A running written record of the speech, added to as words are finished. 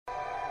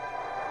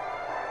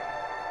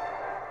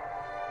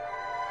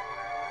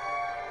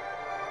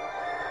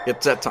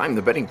It's that time,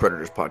 the Betting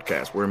Predators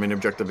podcast, where my main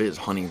objective is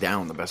hunting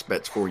down the best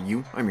bets for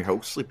you. I'm your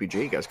host, Sleepy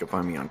J. You guys can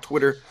find me on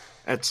Twitter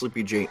at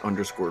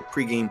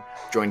SleepyJ_pregame.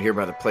 Joined here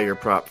by the player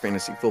prop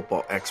fantasy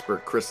football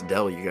expert, Chris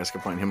Dell. You guys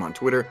can find him on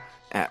Twitter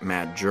at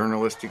Mad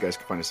Journalist. You guys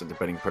can find us at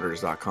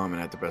thebettingpredators.com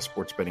and at the best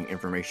sports betting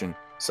information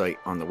site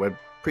on the web,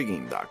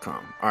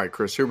 pregame.com. All right,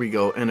 Chris, here we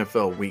go.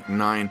 NFL Week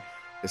 9.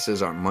 This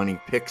is our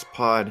Money Picks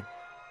pod.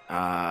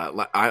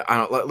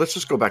 Let's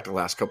just go back to the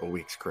last couple of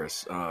weeks,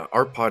 Chris.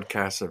 Our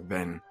podcasts have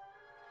been,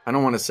 I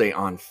don't want to say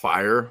on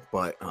fire,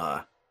 but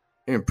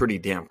been pretty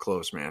damn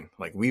close, man.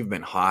 Like, we've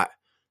been hot,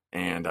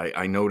 and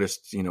I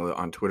noticed,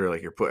 on Twitter,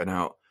 like, you're putting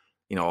out,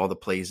 all the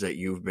plays that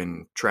you've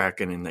been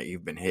tracking and that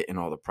you've been hitting,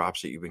 all the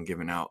props that you've been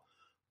giving out.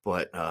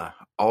 But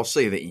I'll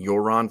say that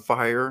you're on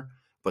fire,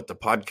 but the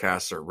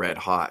podcasts are red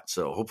hot.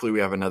 So hopefully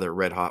we have another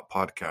red hot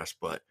podcast.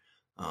 But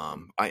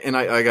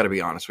I got to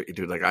be honest with you,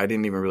 dude. Like, I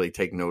didn't even really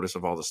take notice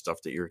of all the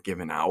stuff that you're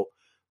giving out.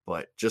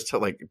 But just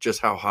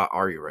how hot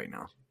are you right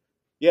now?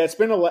 Yeah, it's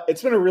been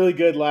a really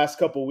good last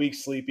couple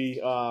weeks,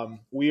 Sleepy.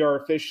 We are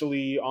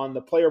officially on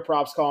the player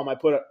props column I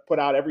put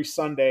out every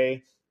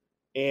Sunday,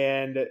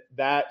 and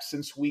that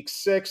since week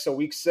 6. So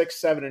week 6,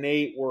 7, and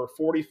 8 were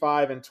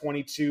 45 and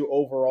 22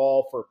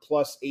 overall for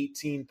plus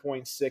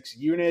 18.6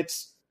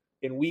 units.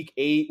 In week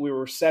 8, we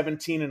were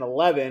 17 and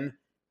 11.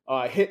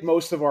 Hit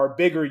most of our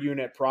bigger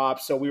unit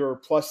props, so we were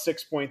plus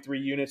 6.3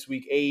 units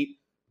week 8,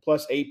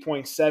 plus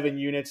 8.7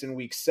 units in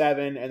week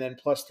 7, and then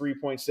plus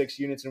 3.6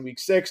 units in week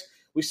 6.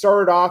 We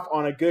started off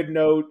on a good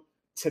note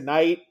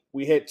tonight.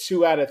 We hit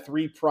 2 out of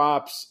 3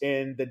 props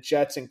in the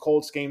Jets and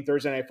Colts game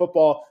Thursday Night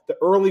Football. The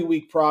early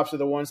week props are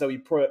the ones that we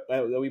put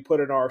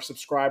in our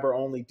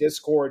subscriber-only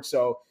Discord.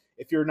 So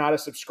if you're not a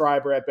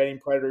subscriber at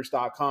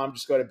bettingpredators.com,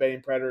 just go to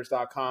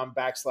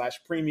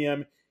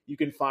bettingpredators.com/premium. You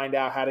can find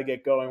out how to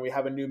get going. We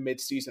have a new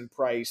mid-season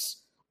price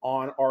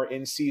on our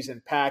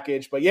in-season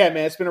package. But yeah,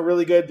 man, it's been a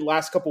really good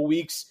last couple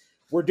weeks.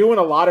 We're doing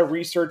a lot of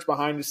research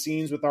behind the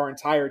scenes with our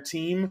entire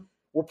team.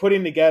 We're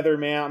putting together,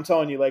 man, I'm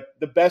telling you, like,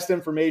 the best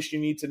information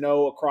you need to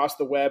know across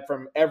the web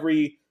from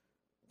every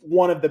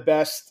one of the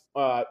best,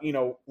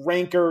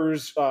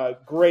 rankers,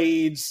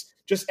 grades,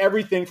 just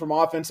everything from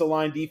offensive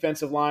line,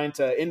 defensive line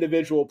to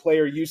individual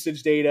player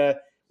usage data.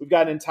 We've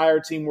got an entire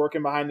team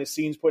working behind the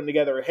scenes, putting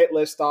together a hit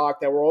list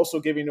stock that we're also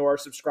giving to our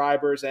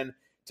subscribers. And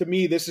to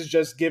me, this is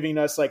just giving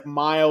us like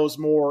miles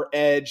more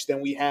edge than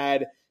we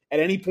had at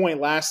any point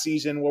last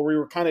season where we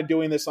were kind of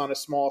doing this on a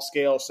small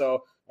scale.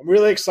 So I'm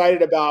really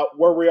excited about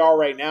where we are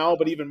right now,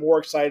 but even more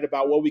excited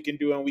about what we can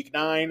do in week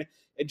 9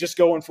 and just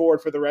going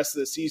forward for the rest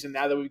of the season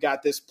now that we've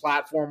got this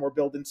platform we're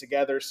building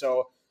together.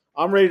 So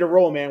I'm ready to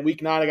roll, man.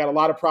 Week 9, I got a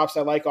lot of props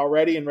I like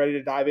already and ready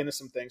to dive into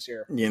some things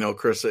here.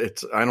 Chris,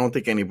 I don't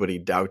think anybody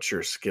doubts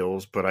your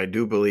skills, but I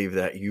do believe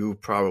that you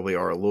probably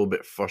are a little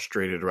bit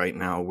frustrated right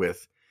now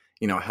with,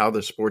 how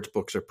the sports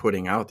books are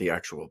putting out the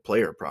actual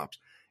player props.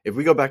 If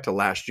we go back to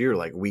last year,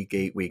 like week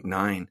 8, week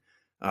 9,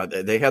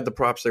 they had the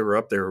props, they were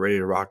up, they were ready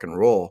to rock and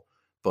roll.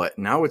 But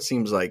now it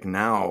seems like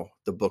now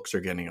the books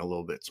are getting a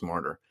little bit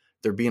smarter.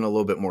 They're being a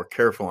little bit more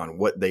careful on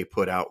what they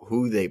put out,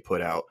 who they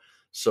put out.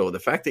 So the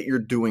fact that you're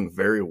doing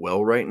very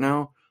well right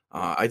now,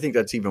 I think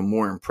that's even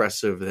more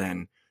impressive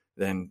than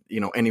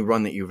any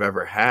run that you've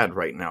ever had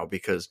right now,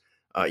 because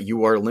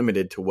you are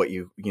limited to what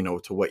you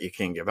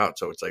can give out.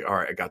 So it's like, all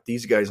right, I got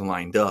these guys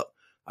lined up.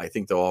 I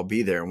think they'll all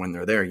be there. And when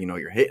they're there,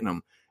 you're hitting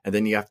them, and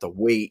then you have to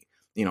wait.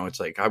 It's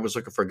like, I was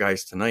looking for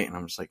guys tonight, and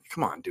I'm just like,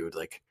 come on, dude,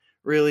 like,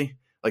 really?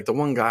 Like, the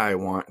one guy I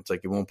want, it's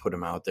like you won't put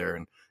him out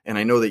there. And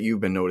I know that you've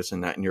been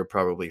noticing that, and you're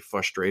probably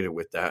frustrated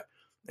with that.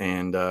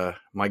 And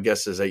my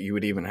guess is that you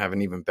would even have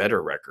an even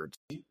better record.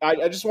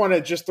 I just want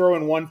to throw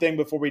in one thing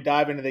before we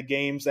dive into the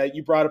games that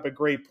you brought up a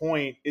great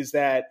point, is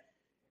that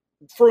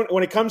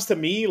when it comes to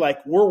me,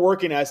 like, we're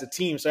working as a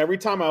team. So every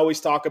time I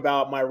always talk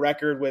about my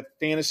record with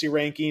fantasy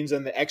rankings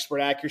and the expert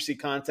accuracy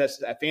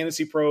contest at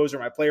Fantasy Pros or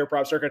my player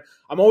prop circuit,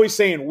 I'm always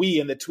saying we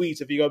in the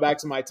tweets if you go back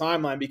to my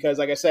timeline, because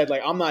like I said,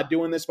 like, I'm not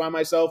doing this by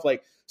myself.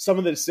 Like, some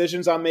of the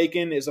decisions I'm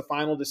making is a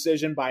final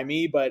decision by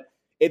me, but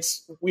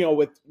it's,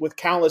 with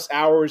countless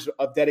hours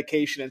of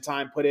dedication and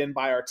time put in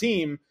by our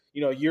team,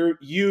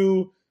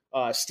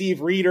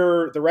 Steve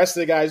Reeder, the rest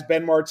of the guys,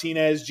 Ben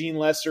Martinez, Gene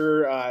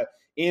Lesser,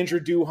 Andrew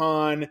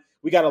Duhan.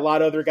 We got a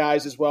lot of other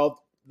guys as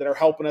well that are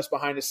helping us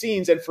behind the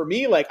scenes. And for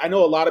me, like, I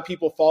know a lot of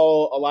people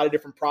follow a lot of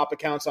different prop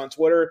accounts on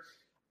Twitter.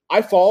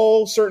 I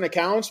follow certain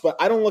accounts, but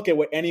I don't look at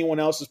what anyone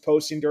else is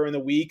posting during the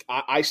week.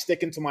 I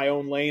stick into my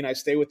own lane. I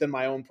stay within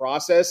my own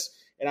process.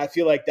 And I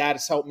feel like that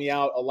has helped me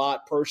out a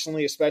lot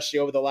personally, especially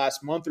over the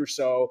last month or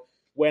so,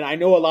 when I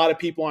know a lot of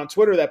people on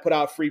Twitter that put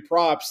out free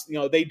props,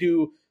 they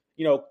do,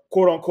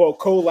 quote unquote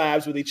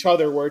collabs with each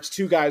other where it's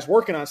 2 guys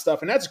working on stuff.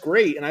 And that's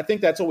great. And I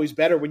think that's always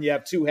better when you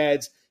have 2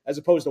 heads as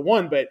opposed to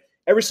 1. But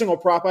every single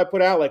prop I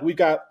put out, like, we've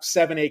got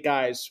 7, 8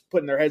 guys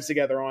putting their heads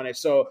together on it.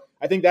 So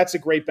I think that's a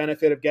great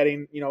benefit of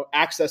getting,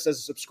 access as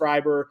a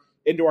subscriber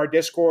into our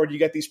Discord. You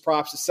get these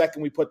props the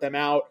second we put them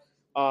out.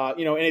 And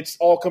it's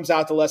all comes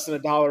out to less than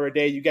 $1 a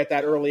day. You get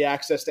that early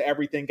access to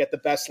everything, get the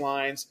best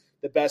lines,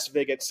 the best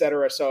vig, et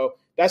cetera. So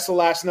that's the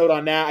last note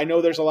on that. I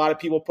know there's a lot of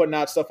people putting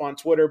out stuff on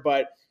Twitter,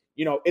 but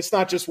it's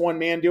not just one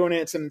man doing it;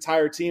 it's an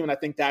entire team, and I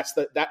think that's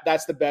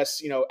the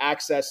best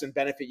access and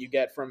benefit you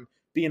get from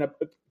being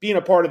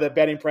a part of the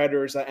Betting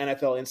Predators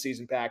NFL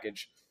in-season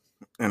package.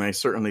 And I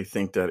certainly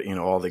think that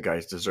all the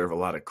guys deserve a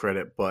lot of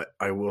credit, but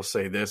I will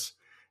say this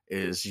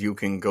is you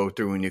can go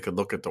through and you could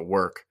look at the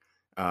work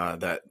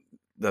that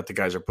the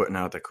guys are putting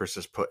out, that Chris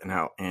is putting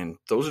out, and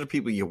those are the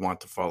people you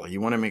want to follow.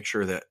 You want to make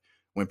sure that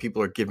when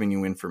people are giving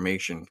you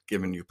information,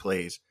 giving you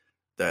plays,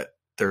 that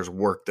there's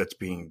work that's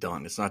being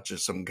done. It's not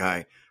just some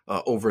guy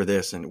over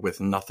this and with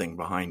nothing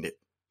behind it.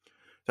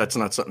 That's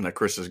not something that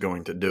Chris is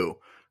going to do.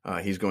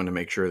 He's going to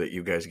make sure that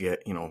you guys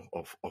get,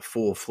 a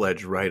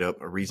full-fledged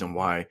write-up, a reason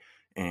why,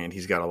 and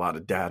he's got a lot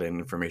of data and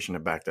information to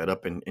back that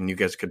up, and you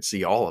guys could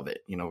see all of it.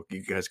 You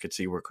guys could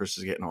see where Chris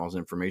is getting all his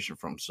information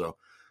from. So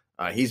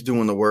he's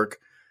doing the work,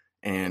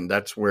 and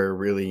that's where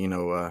really,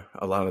 a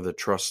lot of the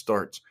trust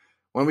starts.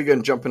 When we going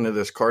to jump into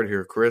this card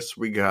here, Chris,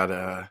 we got,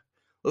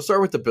 let's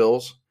start with the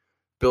Bills.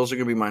 Bills are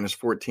going to be minus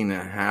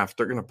 14.5.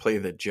 They're going to play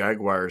the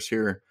Jaguars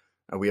here.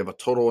 We have a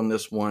total in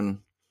this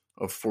one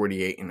of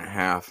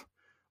 48.5.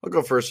 I'll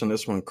go first on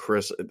this one,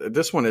 Chris.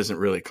 This one isn't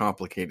really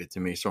complicated to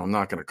me, so I'm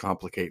not going to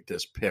complicate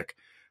this pick.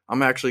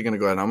 I'm actually going to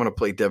go ahead and I'm going to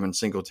play Devin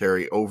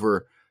Singletary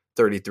over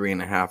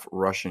 33.5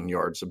 rushing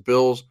yards. The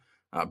Bills,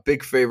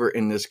 big favorite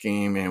in this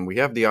game, and we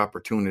have the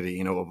opportunity,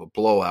 of a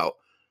blowout.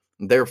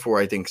 Therefore,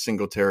 I think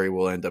Singletary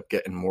will end up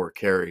getting more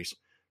carries.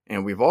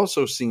 And we've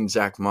also seen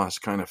Zach Moss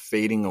kind of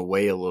fading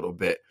away a little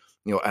bit,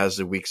 as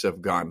the weeks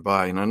have gone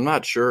by. And I'm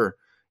not sure,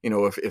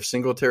 if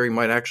Singletary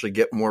might actually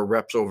get more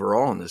reps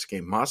overall in this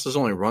game. Moss has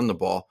only run the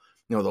ball,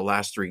 the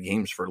last 3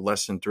 games for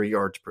less than 3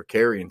 yards per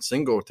carry, and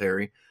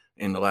Singletary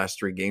in the last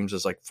 3 games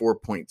is like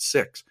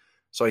 4.6.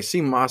 So I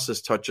see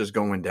Moss's touches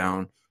going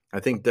down. I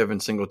think Devin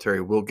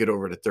Singletary will get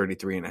over to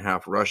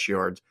 33.5 rush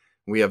yards.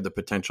 We have the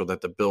potential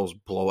that the Bills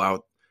blow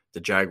out the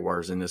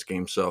Jaguars in this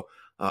game. So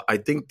I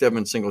think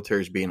Devin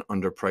Singletary is being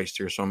underpriced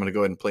here. So I'm going to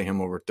go ahead and play him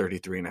over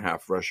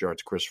 33.5 rush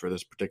yards, Chris, for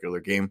this particular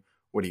game.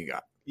 What do you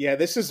got? Yeah,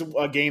 this is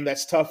a game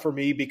that's tough for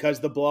me because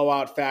the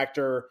blowout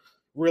factor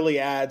really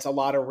adds a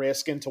lot of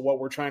risk into what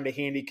we're trying to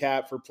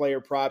handicap for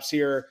player props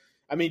here.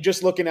 I mean,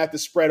 just looking at the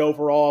spread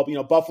overall,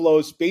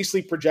 Buffalo's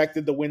basically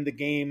projected to win the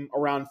game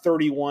around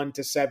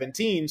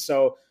 31-17.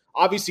 So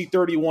obviously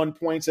 31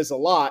 points is a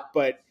lot,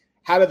 but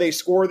how do they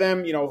score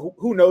them?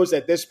 Who knows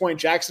at this point?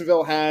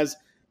 Jacksonville has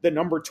the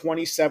number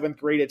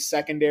 27th rated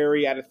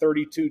secondary out of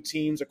 32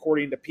 teams,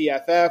 according to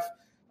PFF.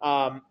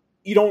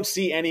 You don't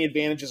see any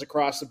advantages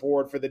across the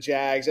board for the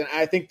Jags. And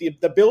I think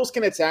the Bills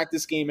can attack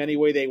this game any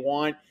way they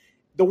want.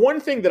 The one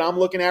thing that I'm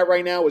looking at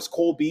right now is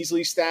Cole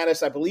Beasley's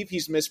status. I believe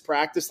he's missed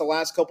practice the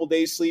last couple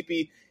days,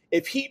 Sleepy.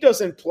 If he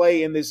doesn't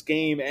play in this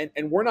game,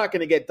 and we're not going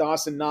to get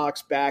Dawson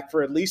Knox back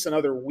for at least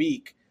another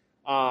week,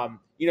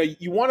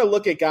 you want to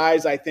look at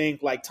guys, I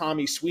think, like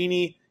Tommy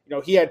Sweeney.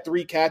 He had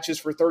 3 catches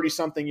for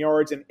 30-something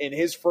yards in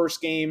his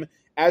first game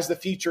as the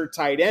featured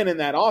tight end in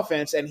that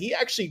offense, and he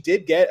actually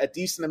did get a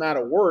decent amount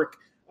of work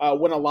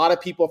when a lot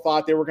of people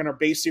thought they were going to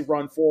basically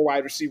run 4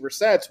 wide receiver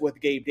sets with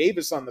Gabe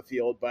Davis on the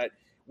field, but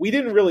we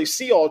didn't really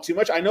see all too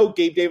much. I know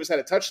Gabe Davis had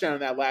a touchdown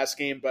in that last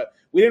game, but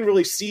we didn't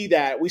really see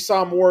that. We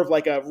saw more of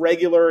like a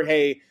regular,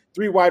 3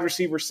 wide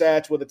receiver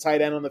sets with a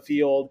tight end on the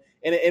field,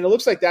 and it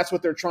looks like that's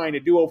what they're trying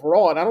to do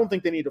overall, and I don't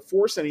think they need to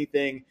force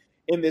anything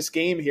in this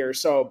game here.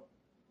 So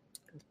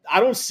I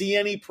don't see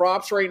any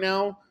props right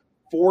now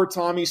for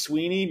Tommy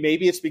Sweeney.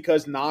 Maybe it's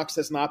because Knox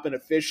has not been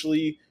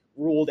officially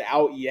ruled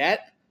out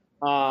yet.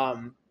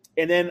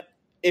 And then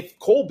if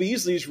Cole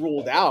Beasley's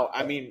ruled out,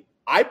 I mean,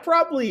 I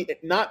probably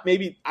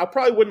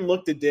wouldn't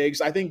look to Diggs.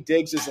 I think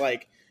Diggs is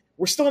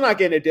we're still not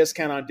getting a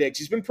discount on Diggs.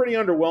 He's been pretty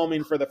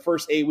underwhelming for the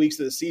first 8 weeks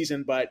of the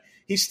season, but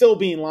he's still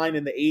being lined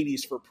in the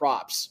 80s for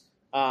props.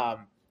 The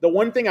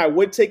one thing I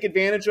would take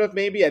advantage of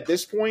maybe at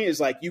this point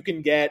is you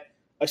can get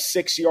a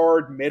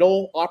 6-yard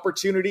middle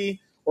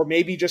opportunity, or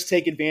maybe just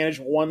take advantage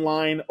of one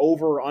line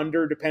over or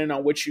under, depending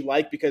on which you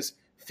like, because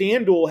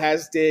FanDuel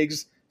has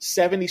Diggs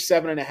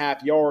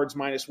 77.5 yards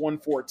minus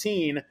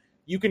 114.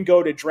 You can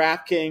go to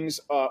DraftKings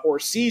or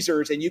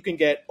Caesars, and you can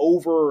get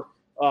over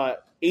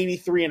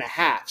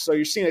 83.5. So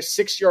you're seeing a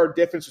 6-yard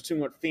difference between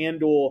what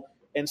FanDuel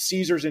and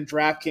Caesars and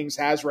DraftKings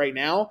has right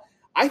now.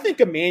 I think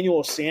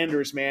Emmanuel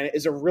Sanders, man,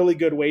 is a really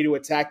good way to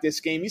attack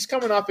this game. He's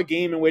coming off a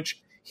game in which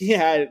he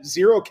had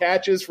 0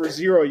 catches for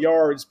 0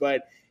 yards,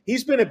 but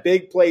he's been a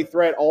big play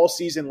threat all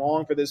season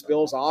long for this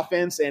Bills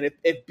offense. And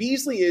if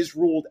Beasley is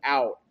ruled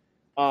out,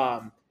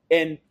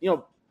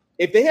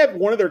 if they have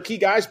one of their key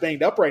guys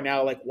banged up right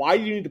now, why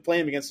do you need to play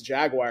him against the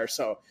Jaguars?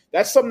 So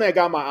that's something that I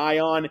got my eye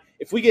on.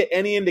 If we get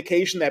any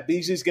indication that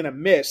Beasley's going to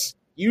miss,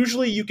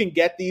 usually you can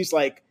get these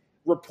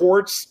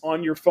reports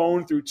on your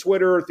phone through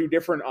Twitter or through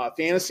different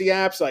fantasy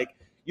apps.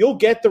 You'll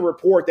get the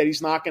report that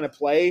he's not going to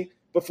play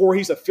before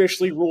he's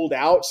officially ruled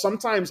out,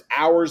 sometimes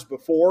hours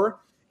before.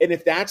 And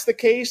if that's the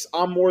case,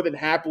 I'm more than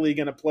happily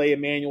going to play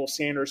Emmanuel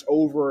Sanders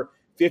over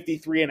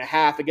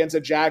 53.5 against a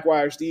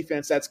Jaguars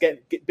defense that's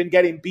been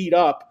getting beat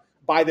up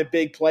by the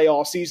big play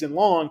all season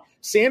long.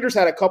 Sanders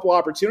had a couple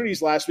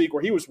opportunities last week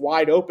where he was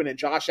wide open and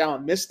Josh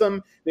Allen missed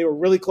them. They were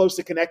really close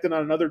to connecting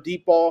on another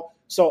deep ball.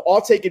 So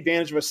I'll take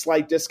advantage of a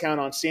slight discount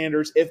on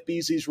Sanders if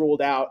Beasley's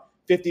ruled out.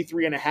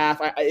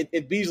 53.5.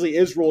 If Beasley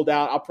is ruled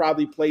out, I'll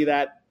probably play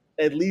that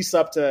at least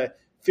up to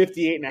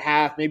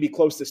 58.5, maybe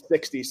close to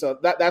 60. So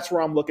that's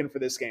where I'm looking for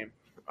this game.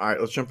 All right,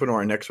 let's jump into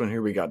our next one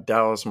here. We got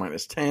Dallas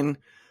minus 10.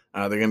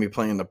 They're going to be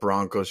playing the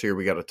Broncos here.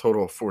 We got a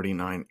total of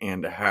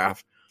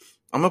 49.5.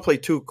 I'm going to play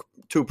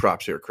two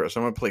props here, Chris.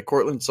 I'm going to play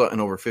Courtland Sutton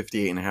over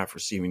 58.5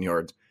 receiving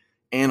yards,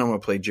 and I'm going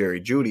to play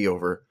Jerry Jeudy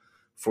over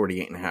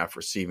 48.5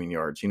 receiving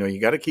yards. You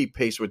got to keep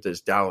pace with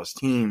this Dallas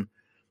team.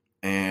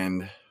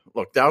 And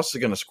look, Dallas is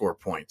going to score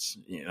points.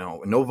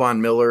 No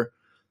Von Miller.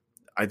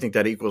 I think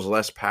that equals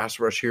less pass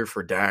rush here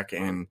for Dak.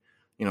 And,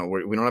 we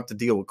don't have to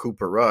deal with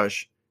Cooper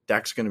Rush.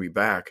 Dak's going to be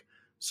back.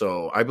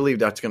 So I believe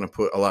that's going to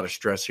put a lot of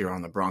stress here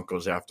on the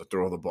Broncos to have to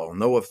throw the ball.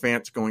 Noah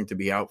Fant's going to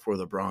be out for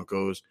the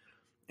Broncos.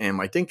 And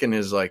my thinking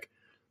is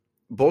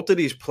both of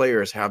these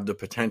players have the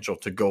potential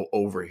to go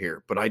over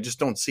here, but I just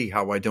don't see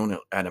how I don't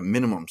at a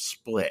minimum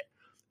split.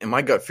 And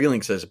my gut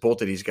feeling says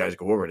both of these guys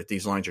go over it.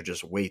 These lines are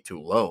just way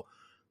too low.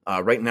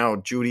 Right now,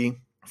 Jeudy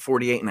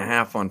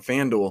 48.5 on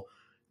FanDuel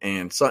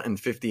and Sutton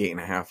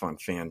 58.5 on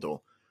FanDuel.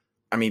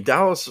 I mean,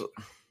 Dallas,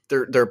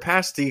 their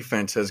pass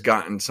defense has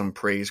gotten some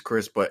praise,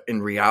 Chris, but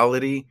in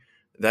reality,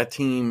 that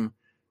team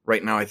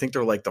right now, I think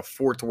they're like the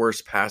fourth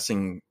worst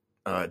passing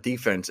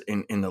defense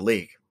in the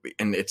league.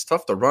 And it's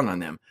tough to run on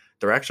them.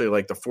 They're actually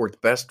like the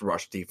fourth best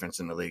rush defense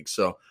in the league.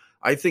 So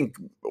I think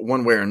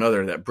one way or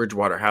another that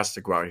Bridgewater has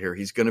to go out here.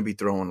 He's going to be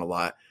throwing a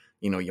lot.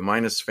 You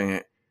minus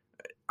Fant.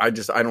 I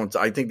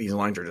think these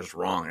lines are just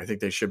wrong. I think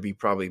they should be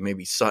probably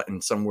maybe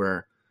Sutton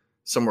somewhere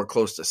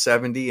close to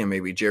 70 and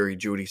maybe Jerry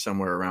Jeudy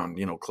somewhere around,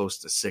 close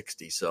to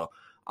 60. So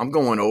I'm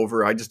going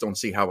over. I just don't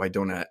see how I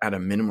don't at a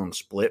minimum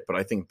split, but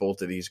I think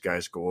both of these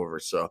guys go over.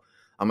 So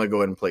I'm going to go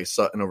ahead and play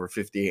Sutton over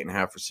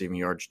 58.5 receiving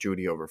yards,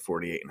 Jeudy over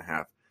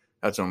 48.5.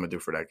 That's what I'm going to do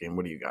for that game.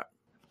 What do you got?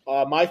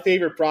 My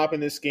favorite prop in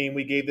this game,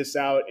 we gave this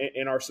out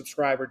in our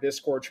subscriber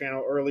Discord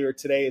channel earlier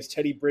today, is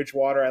Teddy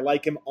Bridgewater. I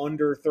like him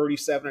under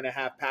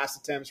 37.5 pass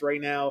attempts right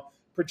now.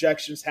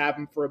 Projections have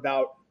him for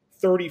about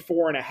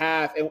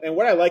 34.5. And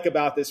what I like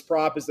about this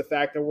prop is the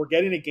fact that we're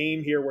getting a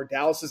game here where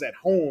Dallas is at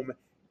home,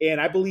 and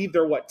I believe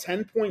they're,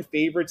 10-point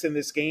favorites in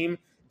this game.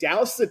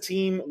 Dallas is a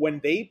team,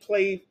 when they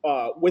play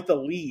with a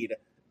lead,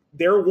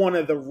 they're one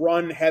of the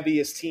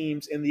run-heaviest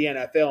teams in the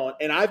NFL.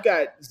 And I've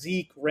got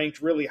Zeke ranked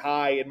really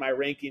high in my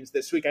rankings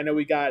this week. I know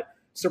we got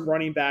some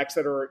running backs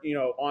that are,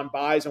 on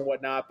buys and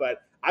whatnot,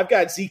 but I've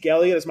got Zeke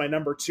Elliott as my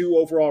number 2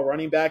 overall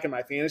running back in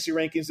my fantasy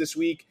rankings this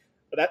week.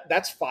 But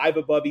that's 5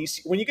 above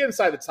ECR. When you get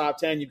inside the top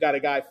 10, you've got a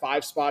guy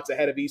 5 spots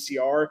ahead of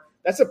ECR.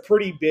 That's a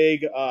pretty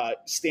big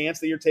stance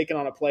that you're taking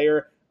on a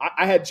player.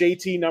 I had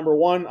JT number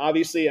 1.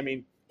 Obviously, I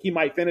mean, he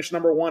might finish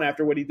number 1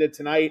 after what he did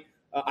tonight.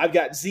 I've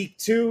got Zeke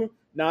 2.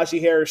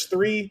 Najee Harris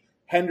 3,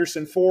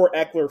 Henderson 4,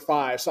 Eckler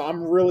 5. So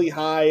I'm really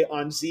high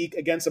on Zeke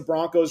against the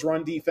Broncos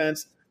run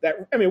defense.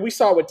 We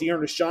saw what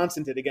Dearness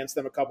Johnson did against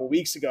them a couple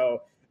weeks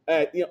ago.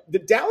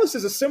 The Dallas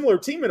is a similar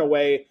team in a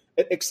way,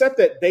 except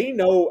that they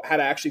know how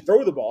to actually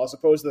throw the ball as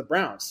opposed to the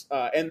Browns.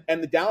 And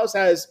the Dallas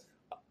has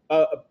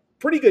a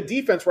pretty good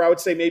defense where I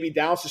would say maybe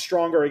Dallas is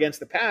stronger against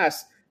the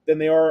pass than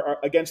they are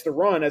against the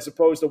run, as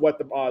opposed to what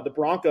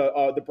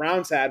the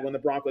Browns had when the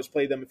Broncos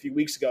played them a few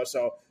weeks ago.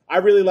 So I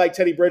really like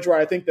Teddy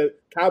Bridgewater. I think the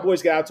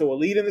Cowboys get out to a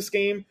lead in this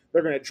game.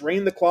 They're going to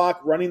drain the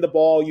clock, running the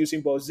ball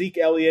using both Zeke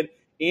Elliott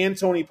and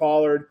Tony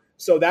Pollard.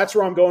 So that's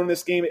where I'm going in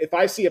this game. If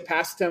I see a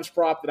pass attempts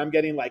prop that I'm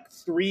getting like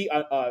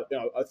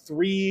a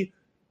 3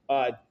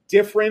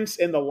 difference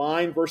in the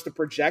line versus the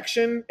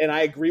projection, and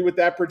I agree with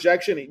that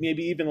projection,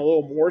 maybe even a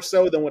little more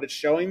so than what it's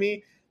showing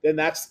me, then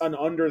that's an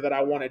under that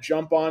I want to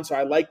jump on. So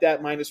I like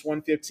that minus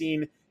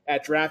 115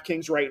 at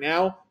DraftKings right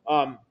now.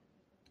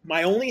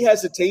 My only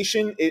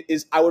hesitation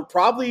is I would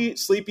probably,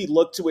 Sleepy,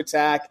 look to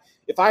attack.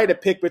 If I had to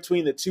pick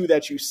between the two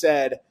that you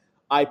said,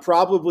 I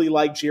probably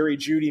like Jerry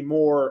Jeudy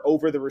more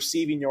over the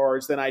receiving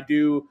yards than I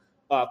do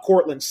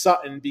Courtland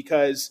Sutton,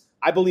 because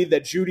I believe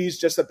that Judy's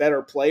just a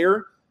better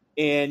player,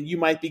 and you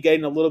might be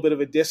getting a little bit of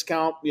a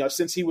discount,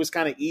 since he was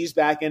kind of eased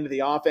back into the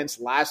offense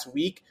last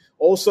week.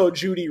 Also,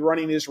 Jeudy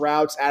running his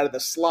routes out of the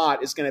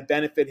slot is going to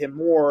benefit him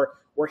more,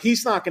 where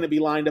he's not going to be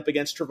lined up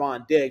against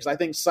Trevon Diggs. I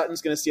think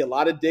Sutton's going to see a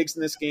lot of Diggs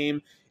in this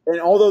game. And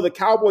although the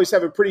Cowboys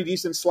have a pretty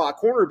decent slot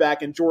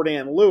cornerback in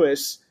Jordan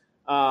Lewis,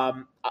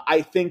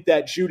 I think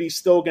that Judy's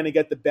still going to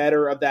get the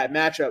better of that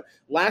matchup.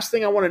 Last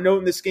thing I want to note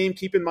in this game,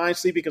 keep in mind,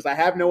 Sleep, because I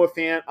have Noah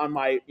Fant on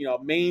my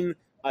main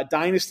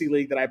dynasty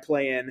league that I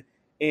play in,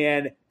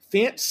 and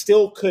Fant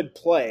still could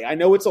play. I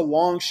know it's a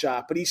long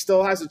shot, but he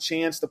still has a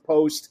chance to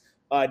post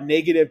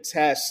negative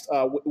tests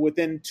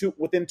within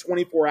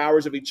 24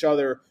 hours of each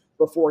other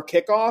before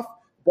kickoff.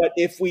 But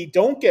if we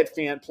don't get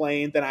Fant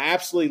playing, then I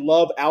absolutely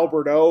love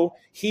Albert O.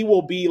 He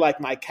will be like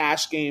my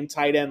cash game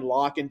tight end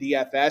lock in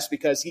DFS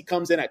because he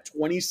comes in at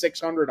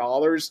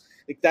 $2,600.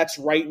 Like that's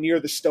right near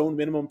the stone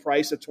minimum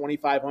price of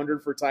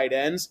 $2,500 for tight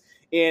ends.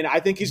 And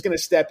I think he's going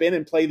to step in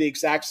and play the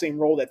exact same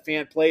role that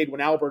Fant played when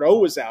Albert O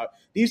was out.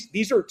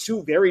 These are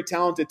two very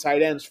talented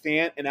tight ends,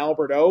 Fant and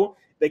Albert O.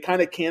 They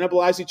kind of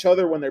cannibalize each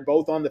other when they're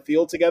both on the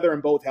field together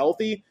and both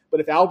healthy.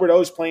 But if Albert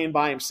O is playing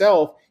by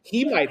himself,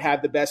 he might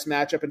have the best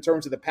matchup in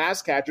terms of the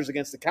pass catchers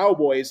against the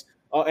Cowboys.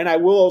 And I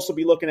will also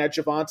be looking at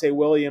Javonte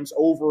Williams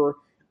over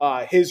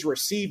his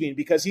receiving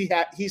because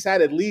he's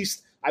had at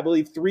least, I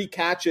believe, 3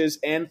 catches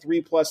and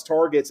 3+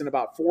 targets in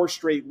about 4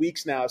 straight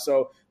weeks now.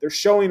 So they're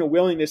showing a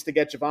willingness to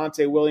get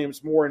Javonte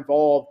Williams more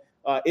involved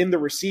in the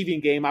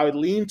receiving game. I would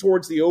lean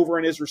towards the over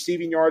in his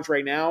receiving yards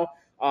right now.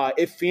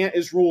 If Fant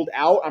is ruled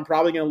out, I'm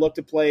probably going to look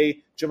to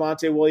play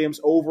Javonte Williams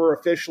over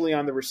officially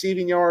on the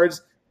receiving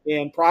yards.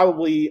 And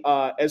probably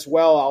as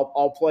well,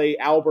 I'll play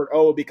Albert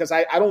O because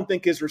I don't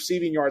think his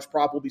receiving yards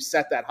probably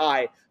set that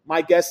high.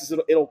 My guess is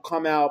it'll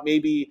come out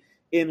maybe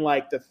in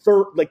like the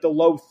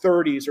low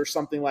 30s or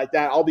something like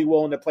that. I'll be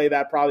willing to play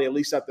that probably at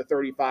least up to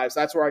 35.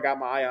 So that's where I got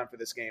my eye on for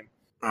this game.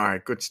 All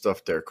right, good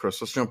stuff there,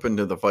 Chris. Let's jump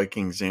into the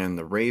Vikings and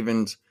the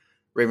Ravens.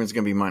 Ravens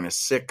going to be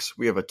 -6.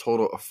 We have a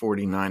total of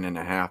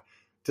 49.5.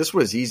 This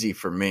was easy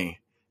for me,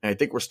 and I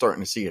think we're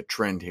starting to see a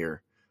trend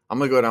here. I'm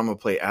going to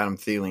play Adam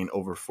Thielen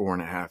over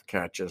 4.5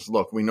 catches.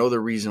 Look, we know the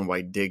reason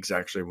why Diggs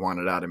actually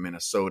wanted out of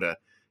Minnesota,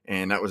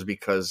 and that was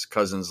because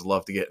Cousins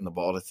loved to get in the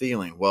ball to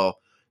Thielen. Well,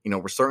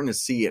 we're starting to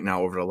see it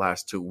now over the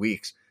last 2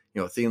 weeks.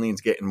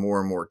 Thielen's getting more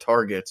and more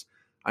targets.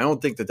 I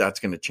don't think that that's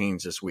going to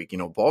change this week.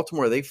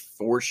 Baltimore, they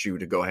force you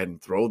to go ahead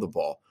and throw the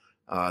ball.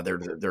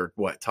 They're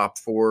top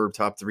 4,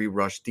 top 3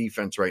 rush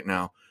defense right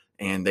now.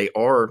 And they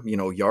are,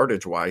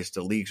 yardage-wise,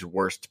 the league's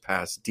worst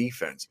pass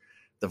defense.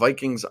 The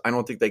Vikings, I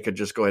don't think they could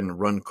just go ahead and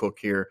run Cook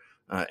here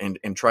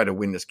and try to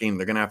win this game.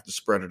 They're going to have to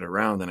spread it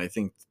around. And I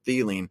think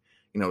Thielen,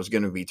 is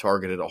going to be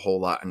targeted a whole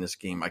lot in this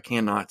game. I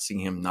cannot see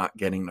him not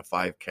getting the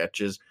 5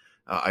 catches.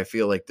 I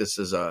feel like this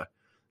is a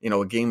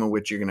game in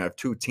which you're going to have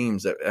 2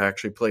 teams that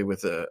actually play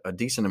with a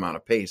decent amount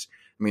of pace.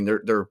 I mean,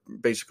 they're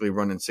basically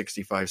running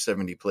 65,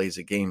 70 plays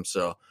a game.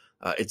 So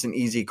it's an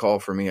easy call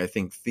for me. I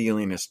think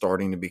Thielen is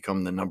starting to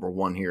become the number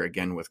 1 here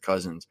again with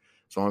Cousins.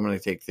 So I'm going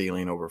to take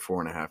Thielen over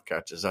 4.5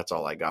 catches. That's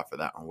all I got for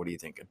that one. What are you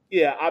thinking?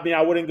 Yeah, I mean,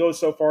 I wouldn't go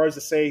so far as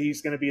to say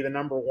he's going to be the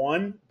number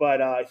 1,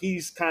 but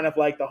he's kind of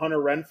like the Hunter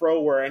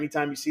Renfrow, where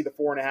anytime you see the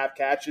 4.5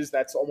 catches,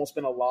 that's almost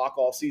been a lock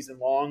all season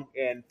long.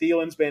 And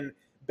Thielen's been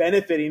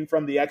benefiting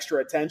from the extra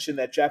attention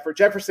that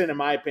Jefferson, in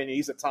my opinion,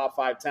 he's a top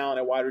 5 talent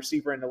at wide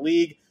receiver in the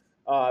league.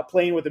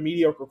 Playing with a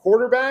mediocre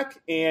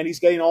quarterback, and he's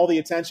getting all the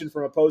attention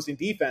from opposing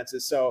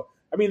defenses. So,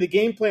 I mean, the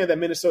game plan that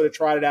Minnesota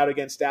trotted out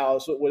against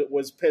Dallas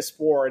was piss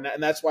poor,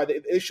 and that's why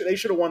they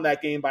should have won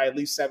that game by at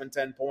least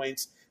 7-10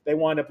 points. They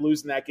wound up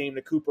losing that game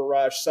to Cooper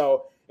Rush.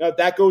 So,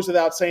 that goes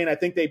without saying. I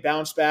think they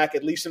bounce back,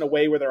 at least in a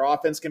way where their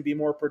offense can be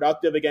more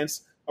productive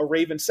against a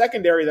Ravens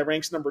secondary that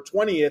ranks number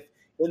 20th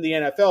in the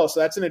NFL. So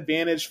that's an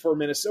advantage for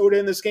Minnesota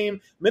in this game.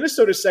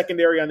 Minnesota's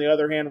secondary, on the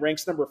other hand,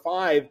 ranks number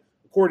 5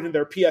 according to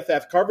their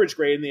PFF coverage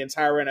grade in the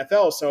entire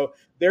NFL. So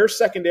their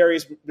secondary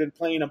has been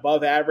playing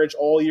above average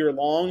all year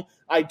long.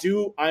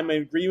 I'm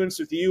in agreement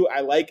with you. I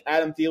like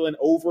Adam Thielen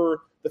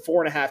over the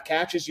 4.5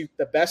 catches.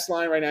 The best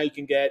line right now you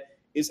can get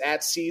is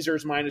at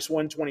Caesars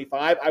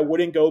 -125. I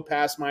wouldn't go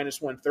past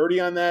 -130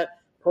 on that.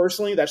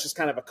 Personally, that's just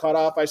kind of a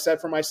cutoff I set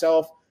for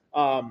myself.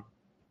 I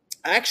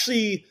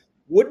actually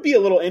would be a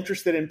little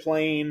interested in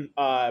playing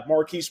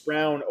Marquise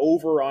Brown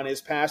over on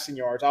his passing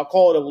yards. I'll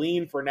call it a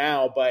lean for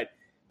now, but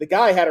the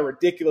guy had a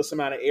ridiculous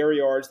amount of air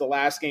yards the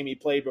last game he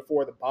played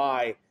before the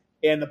bye,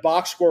 and the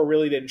box score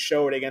really didn't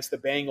show it against the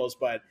Bengals.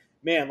 But,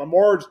 man,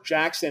 Lamar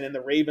Jackson and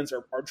the Ravens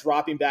are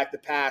dropping back the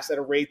pass at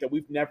a rate that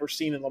we've never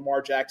seen in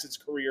Lamar Jackson's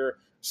career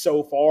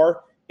so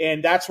far.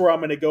 And that's where I'm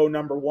going to go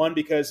number 1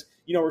 because,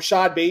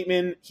 Rashad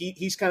Bateman,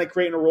 he's kind of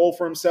creating a role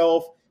for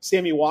himself.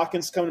 Sammy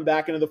Watkins coming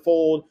back into the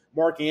fold.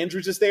 Mark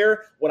Andrews is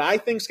there. What I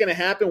think is going to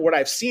happen, what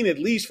I've seen at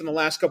least from the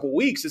last couple of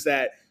weeks, is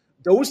that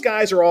those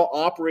guys are all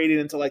operated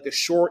into like the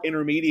short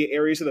intermediate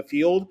areas of the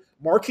field.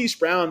 Marquise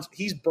Brown,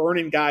 he's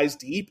burning guys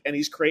deep and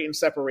he's creating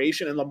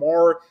separation. And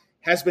Lamar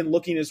has been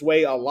looking his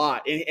way a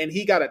lot. And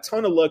he got a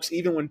ton of looks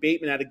even when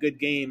Bateman had a good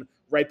game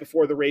right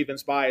before the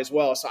Ravens bye as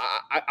well. So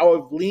I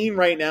would lean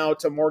right now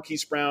to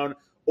Marquise Brown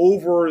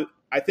over,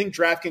 I think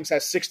DraftKings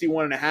has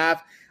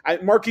 61.5.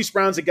 Marquise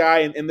Brown's a guy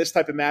in this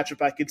type of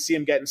matchup, I could see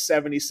him getting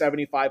 70,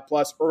 75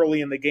 plus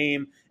early in the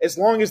game, as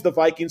long as the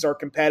Vikings are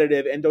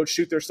competitive and don't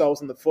shoot themselves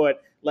in the foot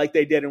like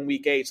they did in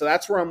Week 8. So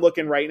that's where I'm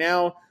looking right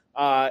now.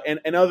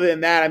 And other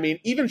than that, I mean,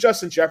 even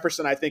Justin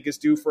Jefferson, I think, is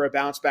due for a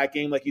bounce-back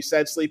game. Like you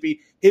said,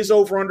 Sleepy, his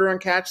over-under on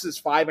catches is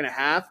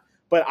 5.5.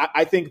 But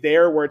I think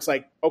there where it's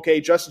like,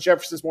 okay, Justin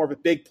Jefferson's more of a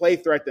big play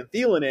threat than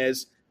Thielen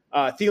is.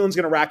 Thielen's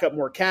going to rack up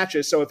more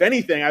catches. So if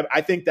anything,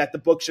 I think that the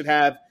book should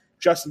have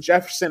Justin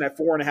Jefferson at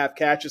 4.5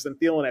 catches and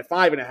Thielen at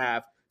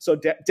 5.5. So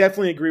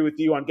definitely agree with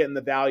you on getting the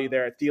value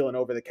there at Thielen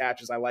over the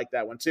catches. I like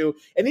that one too.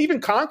 And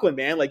even Conklin,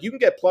 man, like you can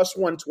get plus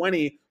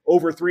 120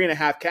 over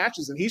 3.5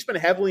 catches, and he's been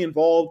heavily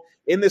involved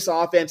in this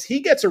offense.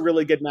 He gets a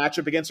really good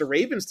matchup against a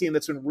Ravens team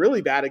that's been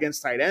really bad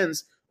against tight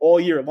ends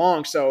all year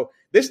long. So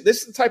this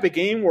is the type of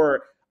game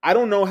where I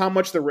don't know how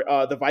much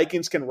the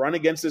Vikings can run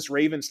against this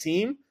Ravens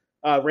team.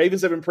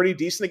 Ravens have been pretty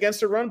decent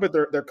against the run, but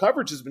their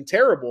coverage has been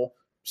terrible.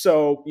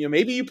 So,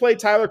 maybe you play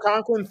Tyler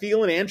Conklin,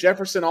 Thielen, and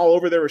Jefferson all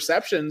over their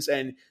receptions,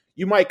 and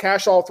you might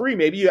cash all three.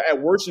 Maybe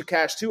at worst you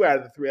cash 2 out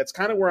of the 3. That's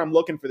kind of where I'm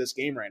looking for this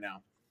game right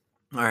now.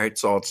 All right,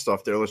 solid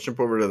stuff there. Let's jump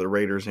over to the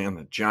Raiders and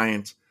the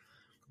Giants.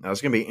 Now,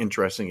 it's going to be an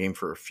interesting game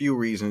for a few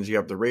reasons. You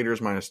have the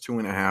Raiders minus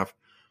 2.5,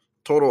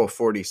 total of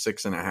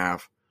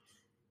 46.5.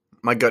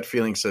 My gut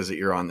feeling says that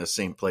you're on the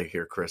same play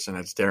here, Chris, and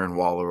it's Darren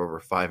Waller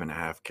over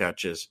 5.5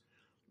 catches.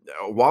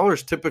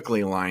 Waller's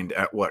typically lined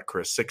at what,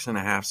 Chris?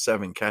 6.5,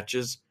 7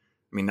 catches.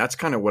 I mean, that's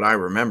kind of what I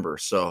remember.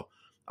 So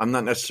I'm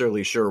not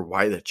necessarily sure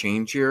why the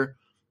change here.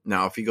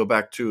 Now, if you go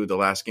back to the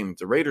last game that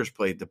the Raiders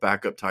played, the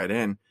backup tight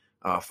end,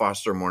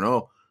 Foster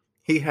Moreau,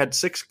 he had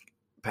 6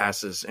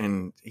 passes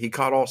and he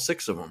caught all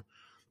 6 of them.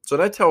 So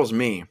that tells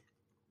me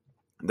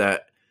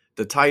that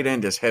the tight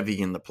end is heavy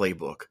in the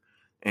playbook.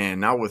 And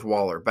now with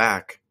Waller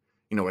back,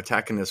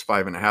 attacking this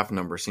 5.5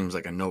 number seems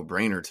like a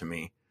no-brainer to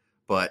me.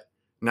 But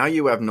now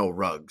you have no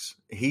Ruggs.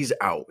 He's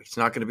out. He's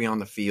not going to be on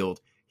the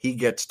field. He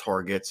gets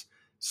targets.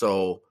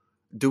 So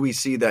do we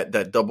see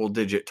that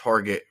double-digit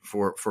target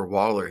for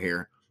Waller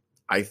here?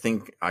 I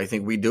think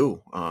we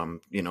do.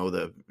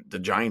 The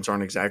Giants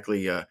aren't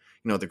exactly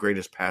the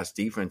greatest pass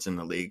defense in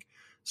the league.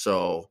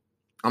 So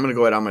I'm going to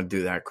go ahead. I'm going to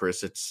do that,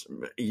 Chris.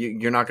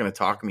 You're not going to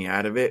talk me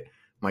out of it.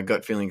 My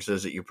gut feeling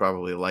says that you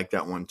probably like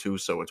that one too.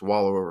 So it's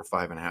Waller over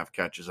 5.5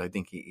 catches. I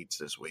think he eats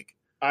this week.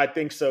 I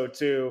think so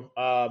too.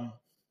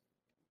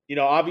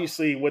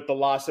 Obviously with the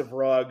loss of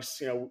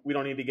Ruggs, we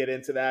don't need to get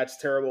into that. It's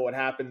terrible what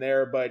happened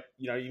there, but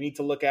you need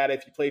to look at it.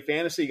 If you play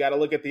fantasy, you got to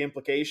look at the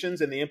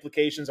implications, and the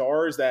implications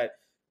is that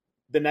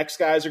the next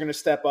guys are going to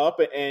step up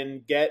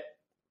and get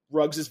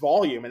Ruggs'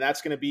 volume, and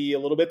that's going to be a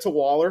little bit to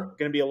Waller,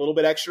 going to be a little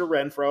bit extra to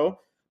Renfro,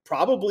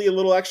 probably a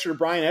little extra to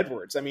Bryan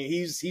Edwards. I mean,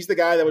 he's the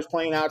guy that was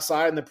playing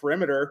outside in the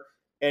perimeter,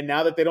 and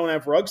now that they don't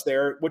have Ruggs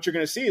there, what you're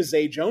going to see is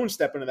Zay Jones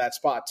step into that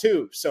spot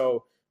too.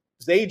 So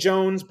Zay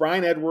Jones,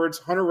 Bryan Edwards,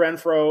 Hunter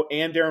Renfro,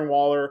 and Darren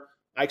Waller,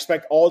 I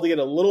expect all to get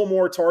a little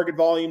more target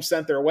volume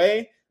sent their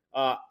way.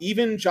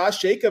 Even Josh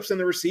Jacobs in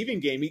the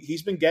receiving game,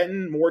 he's been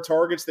getting more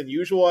targets than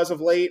usual as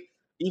of late,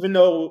 even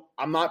though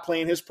I'm not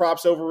playing his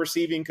props over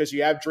receiving because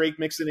you have Drake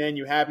mixing in.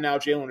 You have now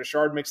Jalen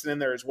Richard mixing in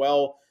there as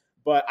well.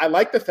 But I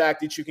like the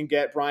fact that you can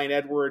get Bryan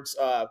Edwards.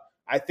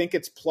 I think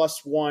it's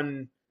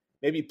 +1,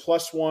 maybe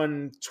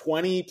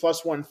 +120,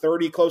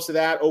 +130, close to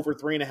that, over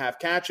 3.5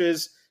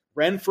 catches.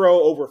 Renfro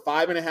over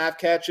 5.5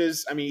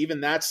 catches. I mean, even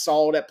that's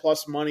solid at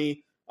plus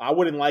money. I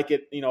wouldn't like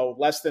it,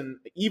 less than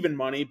even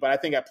money, but I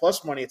think at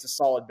plus money, it's a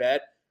solid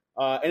bet.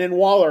 And then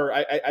Waller,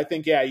 I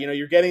think,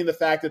 you're getting the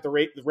fact that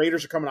the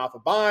Raiders are coming off a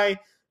bye.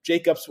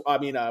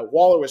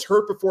 Waller was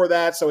hurt before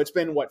that. So it's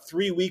been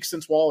 3 weeks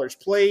since Waller's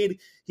played.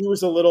 He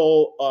was a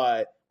little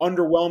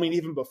underwhelming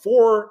even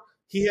before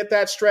he hit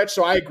that stretch.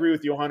 So I agree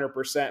with you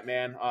 100%,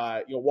 man.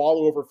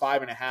 Waller over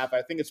 5.5.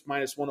 I think it's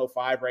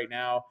 -105 right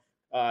now.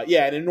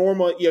 And in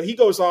normal, he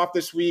goes off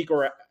this week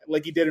or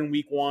like he did in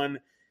week 1,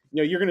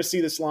 you're going to see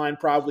this line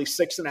probably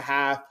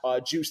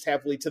 6.5, juiced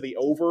heavily to the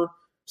over.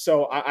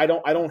 So I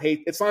don't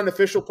hate, it's not an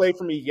official play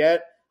for me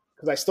yet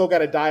because I still got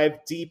to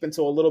dive deep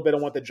into a little bit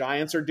on what the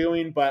Giants are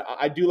doing, but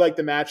I do like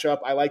the matchup.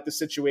 I like the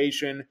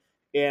situation,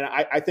 and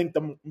I think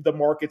the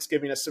market's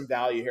giving us some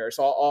value here.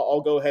 So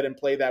I'll go ahead and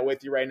play that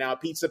with you right now.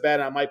 Pizza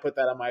bet, and I might put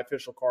that on my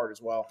official card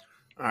as well.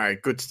 All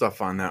right, good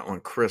stuff on that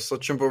one, Chris.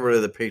 Let's jump over to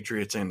the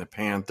Patriots and the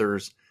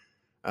Panthers.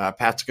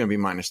 Pat's going to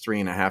be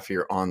 -3.5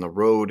 here on the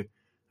road.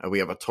 We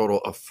have a total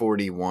of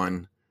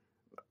 41.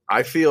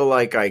 I feel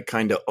like I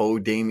kind of owe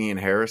Damian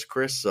Harris,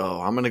 Chris,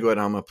 so I'm going to go ahead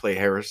and I'm going to play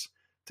Harris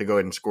to go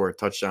ahead and score a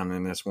touchdown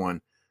in this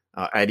one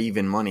at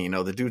even money.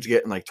 The dude's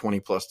getting like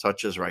 20-plus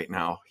touches right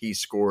now. He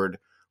scored,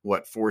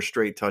 4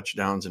 straight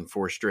touchdowns in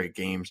 4 straight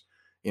games.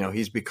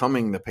 He's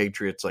becoming the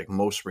Patriots'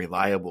 most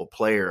reliable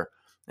player,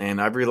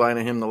 and I've relied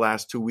on him the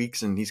last 2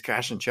 weeks, and he's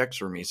cashing checks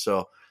for me.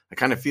 So I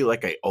kind of feel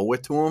like I owe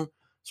it to him.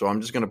 So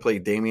I'm just going to play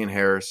Damian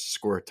Harris,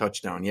 score a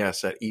touchdown,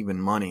 yes, at even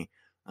money.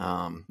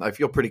 I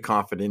feel pretty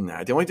confident in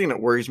that. The only thing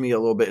that worries me a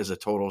little bit is the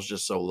total is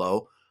just so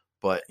low.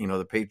 But,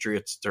 the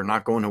Patriots, they're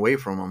not going away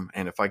from them.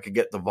 And if I could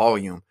get the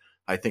volume,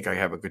 I think I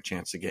have a good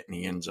chance to get in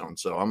the end zone.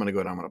 So I'm going to go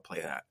ahead and I'm going to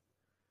play that.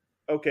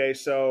 Okay,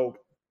 so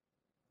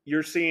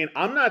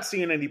I'm not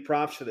seeing any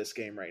props for this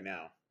game right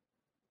now.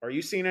 Are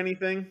you seeing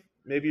anything?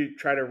 Maybe you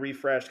try to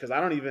refresh because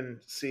I don't even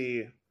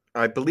see.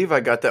 I believe I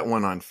got that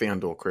one on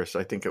FanDuel, Chris.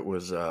 I think it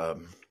was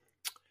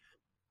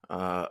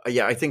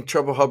I think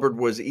Chuba Hubbard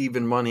was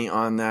even money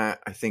on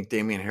that. I think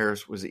Damian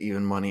Harris was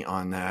even money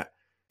on that.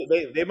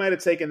 They might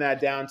have taken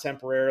that down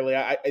temporarily.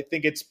 I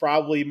think it's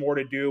probably more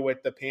to do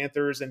with the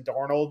Panthers and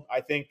Darnold.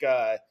 I think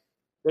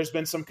there's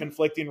been some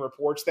conflicting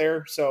reports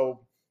there.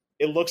 So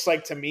it looks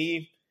like to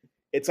me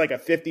it's like a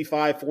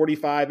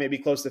 55-45, maybe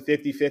close to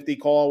 50-50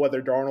 call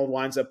whether Darnold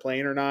winds up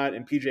playing or not,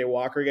 and PJ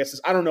Walker gets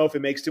this. I don't know if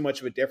it makes too much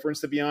of a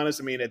difference, to be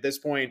honest. I mean, at this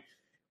point,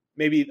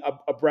 maybe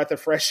a breath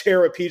of fresh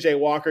air with PJ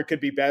Walker could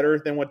be better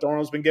than what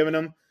Darnold's been giving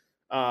him.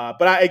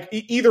 But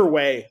either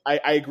way,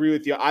 I agree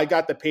with you. I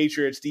got the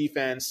Patriots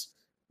defense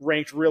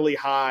ranked really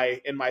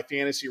high in my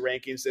fantasy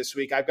rankings this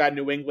week. I've got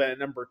New England at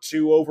number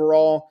 2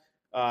 overall.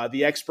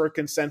 The expert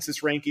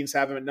consensus rankings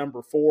have them at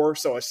number 4,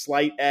 so a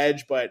slight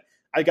edge, but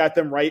I got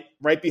them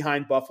right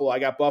behind Buffalo. I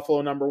got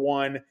Buffalo number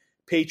 1,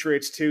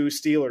 Patriots 2,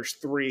 Steelers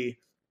 3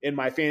 in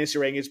my fantasy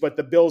rankings. But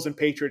the Bills and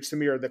Patriots, to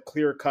me, are the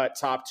clear-cut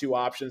top 2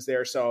 options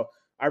there. So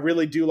I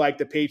really do like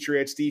the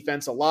Patriots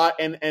defense a lot,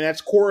 and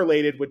that's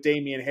correlated with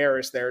Damian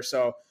Harris there.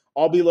 So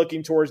I'll be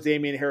looking towards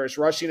Damian Harris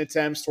rushing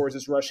attempts, towards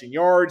his rushing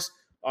yards.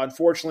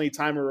 Unfortunately,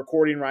 time of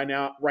recording right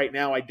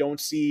now, I don't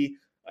see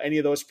any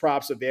of those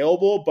props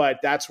available, but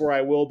that's where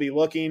I will be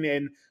looking,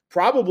 and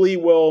probably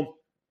will,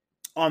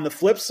 on the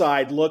flip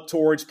side, look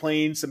towards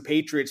playing some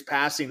Patriots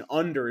passing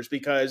unders,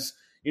 because,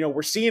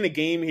 we're seeing a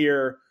game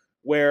here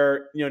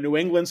where, New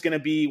England's going to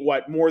be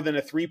more than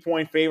a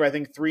 3-point favorite. I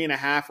think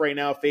 3.5 right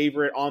now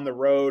favorite on the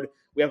road.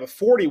 We have a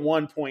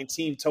 41-point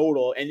team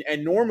total.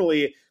 And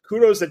normally,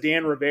 kudos to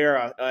Dan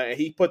Rivera.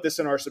 He put this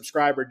in our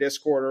subscriber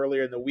Discord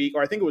earlier in the week,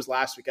 or I think it was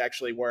last week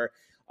actually, where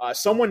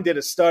someone did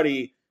a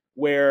study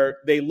where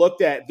they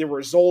looked at the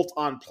result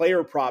on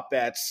player prop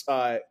bets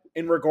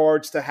in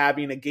regards to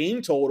having a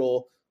game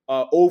total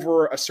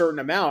over a certain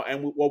amount.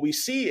 And what we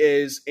see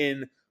is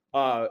in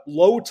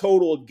low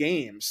total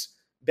games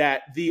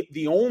that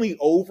the only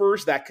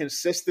overs that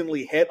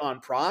consistently hit on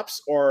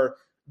props are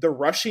the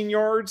rushing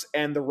yards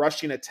and the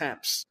rushing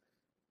attempts.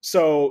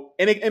 So,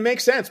 and it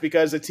makes sense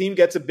because the team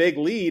gets a big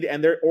lead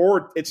and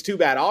it's two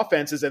bad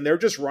offenses and they're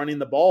just running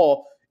the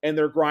ball and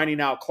they're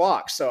grinding out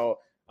clocks. So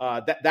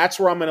that's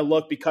where I'm going to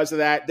look because of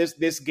that.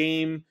 This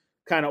game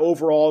kind of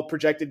overall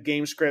projected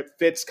game script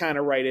fits kind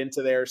of right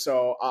into there.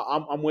 So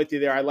I'm with you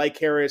there. I like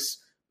Harris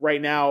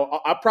right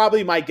now.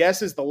 My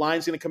guess is the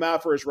line's going to come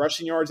out for his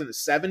rushing yards in the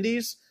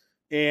 70s.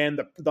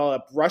 And the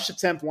rush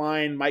attempt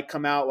line might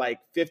come out like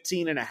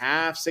 15.5,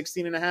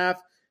 16.5.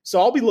 So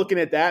I'll be looking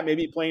at that,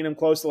 maybe playing him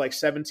close to like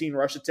 17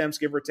 rush attempts,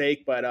 give or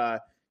take. But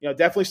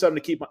definitely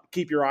something to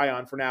keep your eye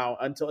on for now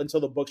until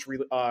the books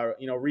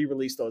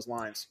re-release those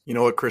lines. You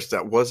know what, Chris?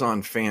 That was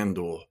on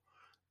FanDuel,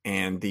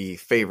 and the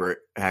favorite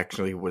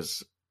actually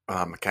was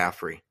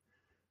McCaffrey.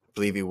 I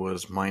believe he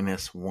was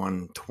minus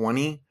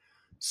 120.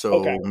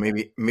 So okay.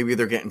 maybe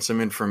they're getting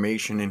some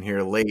information in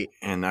here late,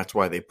 and that's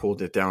why they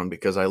pulled it down,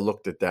 because I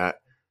looked at that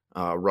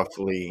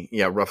roughly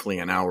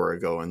an hour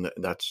ago, and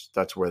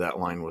that's where that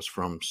line was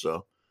from.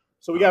 So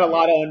we got a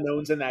lot of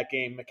unknowns in that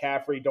game: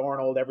 McCaffrey,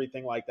 Darnold,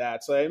 everything like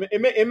that. So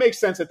it makes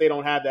sense that they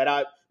don't have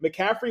that.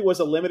 McCaffrey was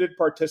a limited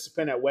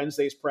participant at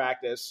Wednesday's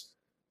practice,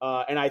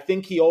 and I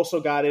think he also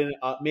got in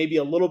maybe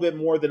a little bit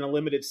more than a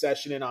limited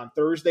session in on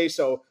Thursday.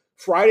 So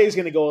Friday's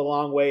going to go a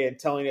long way in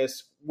telling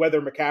us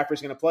whether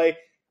McCaffrey's going to play.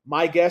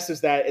 My guess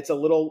is that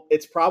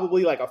it's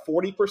probably like a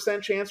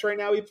 40% chance right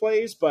now he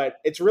plays, but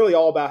it's really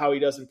all about how he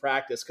does in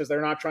practice because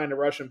they're not trying to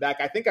rush him back.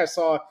 I think I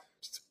saw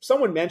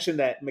someone mention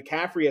that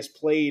McCaffrey has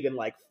played in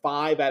like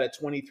 5 out of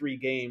 23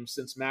 games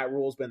since Matt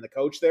Rule's been the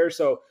coach there.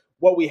 So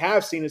what we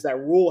have seen is that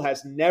Rule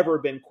has never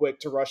been quick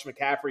to rush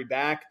McCaffrey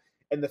back.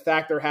 And the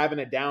fact they're having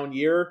a down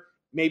year,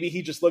 maybe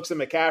he just looks at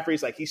McCaffrey,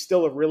 he's like, he's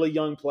still a really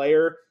young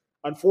player.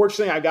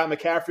 Unfortunately, I got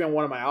McCaffrey on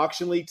one of my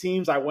auction league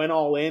teams. I went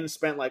all in,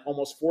 spent like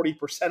almost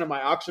 40% of my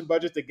auction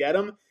budget to get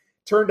him.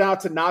 Turned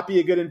out to not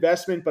be a good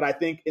investment, but I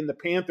think in the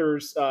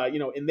Panthers,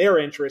 in their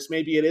interest,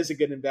 maybe it is a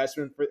good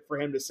investment for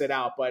him to sit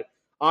out. But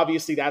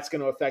obviously, that's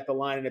going to affect the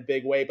line in a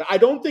big way. But I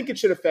don't think it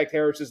should affect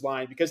Harris's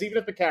line because even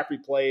if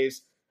McCaffrey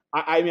plays,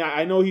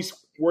 I know he's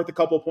worth a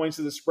couple of points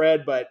to the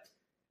spread, but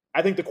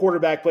I think the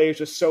quarterback play is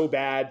just so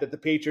bad that the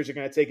Patriots are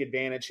going to take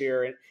advantage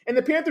here. And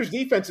the Panthers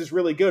defense is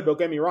really good. Don't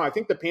get me wrong. I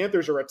think the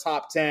Panthers are a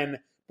top 10,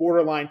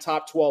 borderline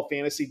top 12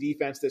 fantasy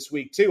defense this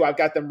week too. I've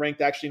got them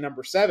ranked actually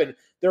number 7.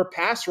 Their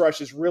pass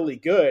rush is really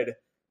good.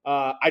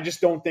 I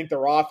just don't think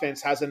their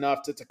offense has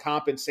enough to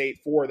compensate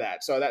for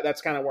that. So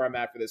that's kind of where I'm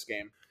at for this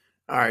game.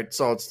 All right.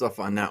 Solid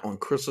stuff on that one.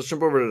 Chris, let's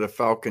jump over to the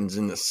Falcons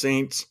and the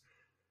Saints.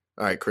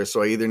 All right, Chris.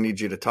 So I either need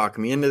you to talk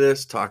me into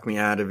this, talk me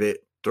out of it,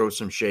 throw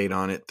some shade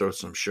on it, throw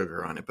some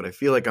sugar on it. But I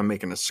feel like I'm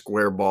making a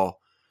square ball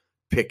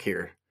pick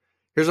here.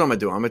 Here's what I'm going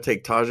to do. I'm going to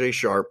take Tajay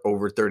Sharp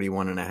over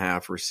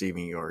 31.5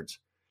 receiving yards.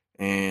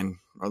 And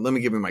let me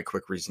give you my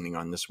quick reasoning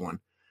on this one.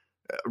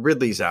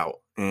 Ridley's out,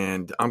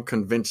 and I'm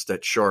convinced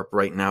that Sharp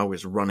right now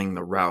is running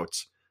the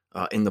routes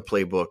in the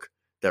playbook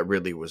that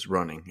Ridley was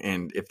running.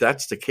 And if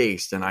that's the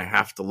case, then I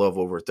have to love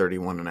over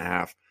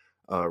 31.5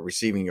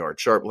 receiving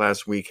yards. Sharp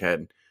last week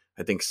had,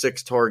 I think,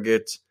 6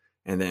 targets.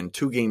 And then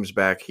 2 games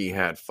back, he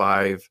had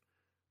 5.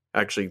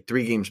 Actually,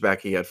 3 games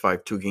back, he had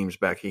 5. 2 games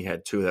back, he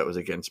had 2. That was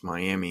against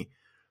Miami.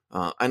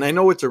 And I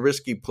know it's a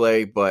risky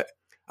play, but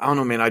I don't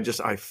know, man.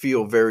 I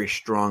feel very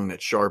strong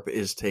that Sharp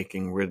is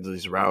taking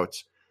Ridley's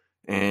routes.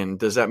 And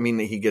does that mean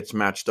that he gets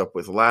matched up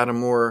with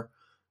Lattimore?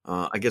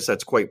 I guess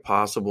that's quite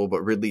possible,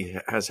 but Ridley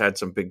has had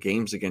some big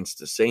games against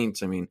the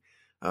Saints. I mean,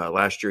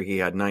 last year he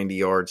had 90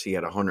 yards, he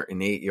had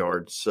 108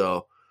 yards.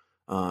 So,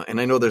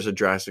 and I know there's a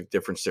drastic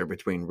difference there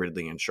between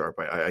Ridley and Sharp.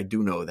 I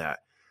do know that.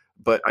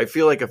 But I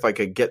feel like if I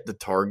could get the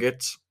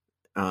targets,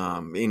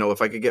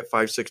 if I could get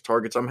 5-6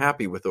 targets, I'm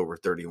happy with over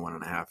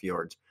 31.5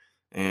 yards.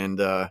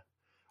 And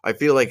I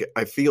feel like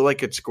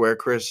it's square,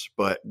 Chris,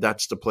 but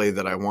that's the play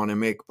that I want to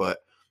make. But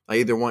I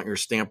either want your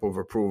stamp of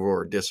approval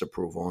or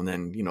disapproval, and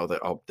then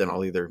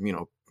I'll either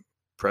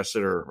press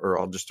it or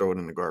I'll just throw it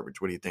in the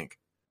garbage. What do you think?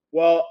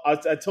 Well, I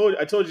told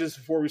you this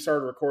before we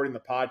started recording the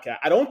podcast.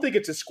 I don't think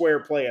it's a square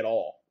play at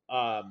all.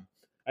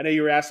 I know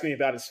you were asking me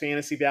about his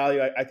fantasy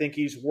value. I think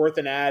he's worth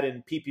an ad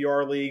in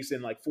PPR leagues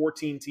in like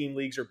 14-team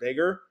leagues or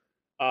bigger.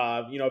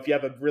 If you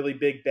have a really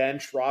big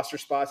bench, roster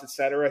spots,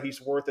 etc.,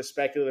 he's worth a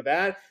speculative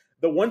ad.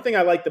 The one thing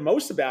I like the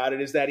most about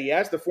it is that he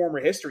has the former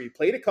history. He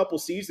played a couple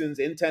seasons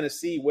in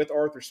Tennessee with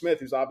Arthur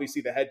Smith, who's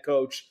obviously the head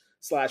coach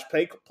 /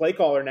 play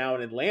caller now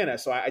in Atlanta.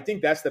 So I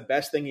think that's the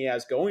best thing he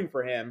has going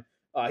for him.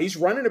 He's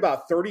running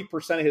about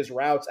 30% of his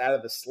routes out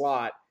of the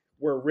slot,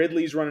 where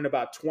Ridley ran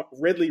about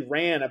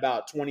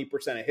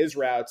 20% of his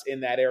routes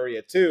in that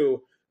area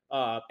too.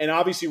 And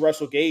obviously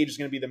Russell Gage is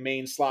going to be the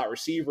main slot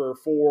receiver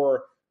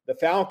for the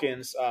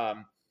Falcons.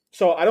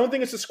 So I don't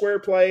think it's a square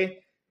play.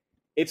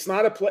 It's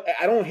not a play.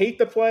 I don't hate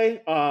the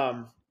play.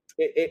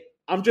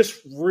 I'm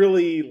just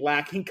really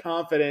lacking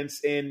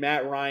confidence in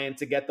Matt Ryan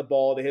to get the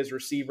ball to his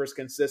receivers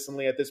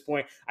consistently at this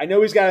point. I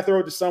know he's got to throw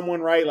it to someone,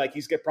 right? Like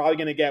he's probably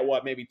going to get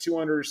maybe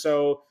 200 or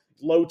so,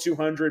 low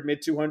 200,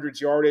 mid 200s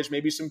yardage,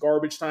 maybe some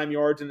garbage time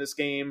yards in this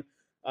game.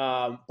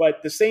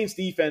 But the Saints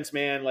defense,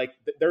 man, like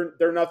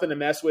they're nothing to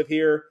mess with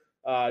here.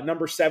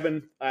 Number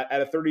 7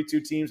 out of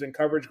 32 teams in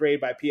coverage grade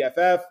by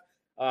PFF.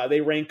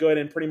 They rank good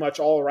in pretty much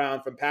all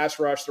around, from pass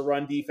rush to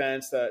run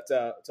defense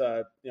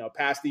to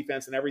pass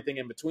defense and everything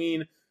in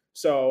between.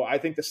 So I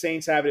think the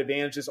Saints have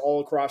advantages all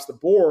across the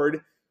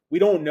board. We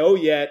don't know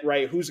yet,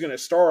 right, who's going to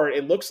start.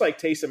 It looks like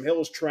Taysom Hill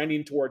is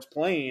trending towards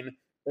playing,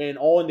 and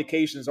all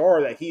indications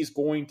are that he's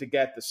going to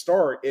get the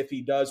start if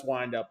he does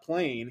wind up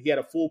playing. He had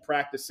a full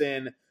practice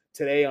in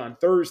today on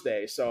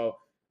Thursday. So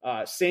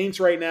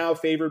Saints right now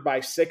favored by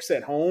 6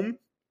 at home.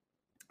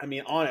 I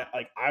mean, on it,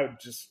 like I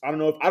don't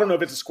know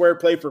if it's a square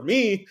play for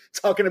me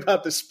talking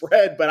about the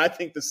spread, but I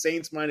think the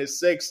Saints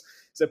 -6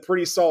 is a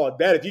pretty solid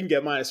bet. If you can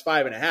get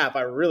 -5.5,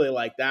 I really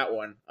like that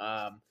one.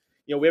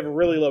 We have a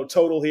really low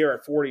total here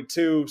at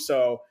 42.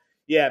 So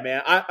yeah,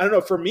 man, I don't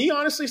know. For me,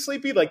 honestly,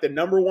 Sleepy, like the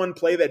number one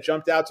play that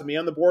jumped out to me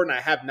on the board, and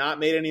I have not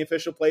made any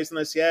official plays on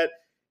this yet,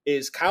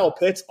 is Kyle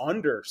Pitts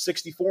under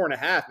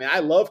 64.5. Man, I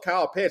love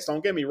Kyle Pitts.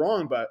 Don't get me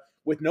wrong, but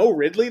with no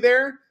Ridley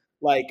there,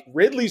 like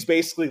Ridley's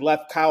basically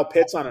left Kyle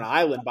Pitts on an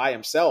island by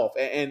himself.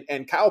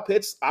 And Kyle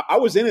Pitts, I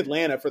was in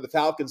Atlanta for the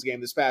Falcons game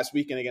this past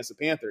weekend against the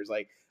Panthers.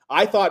 Like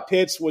I thought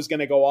Pitts was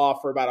going to go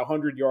off for about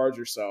 100 yards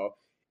or so.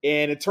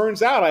 And it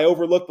turns out I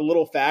overlooked the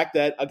little fact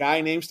that a guy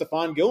named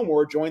Stephon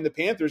Gilmore joined the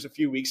Panthers a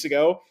few weeks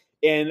ago.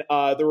 And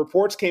the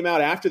reports came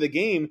out after the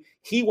game.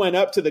 He went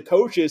up to the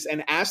coaches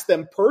and asked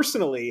them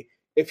personally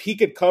if he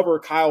could cover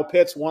Kyle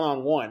Pitts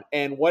one-on-one.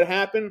 And what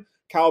happened?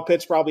 Kyle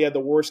Pitts probably had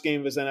the worst game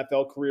of his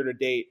NFL career to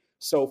date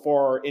so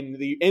far in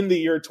the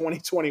year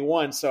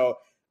 2021. So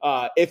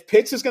if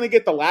Pitts is going to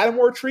get the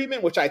Lattimore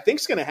treatment, which I think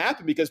is going to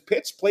happen because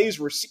Pitts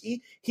plays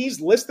he's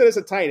listed as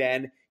a tight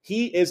end.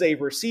 He is a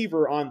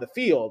receiver on the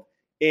field.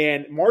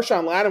 And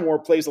Marshawn Lattimore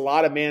plays a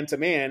lot of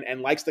man-to-man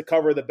and likes to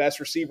cover the best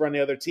receiver on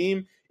the other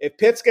team. If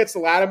Pitts gets the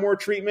Lattimore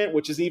treatment,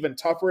 which is even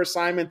tougher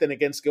assignment than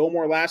against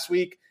Gilmore last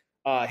week,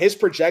 his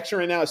projection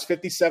right now is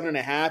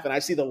 57.5, and I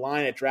see the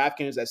line at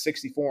DraftKings at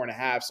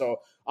 64.5. So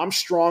I'm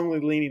strongly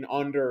leaning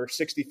under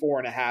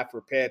 64.5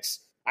 for Pitts.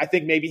 I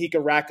think maybe he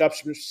could rack up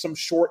some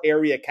short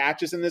area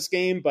catches in this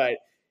game, but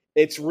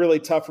it's really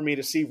tough for me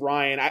to see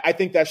Ryan. I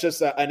think that's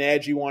just an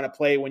edge you want to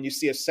play when you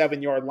see a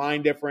 7-yard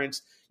line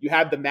difference. You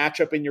have the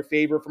matchup in your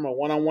favor from a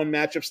one-on-one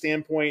matchup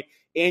standpoint,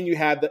 and you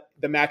have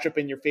the matchup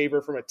in your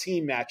favor from a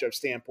team matchup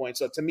standpoint.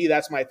 So to me,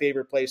 that's my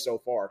favorite play so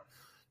far.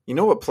 You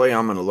know what play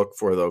I'm going to look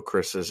for, though,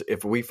 Chris, is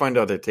if we find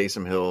out that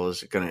Taysom Hill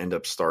is going to end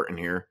up starting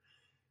here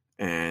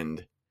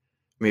and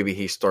maybe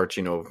he starts,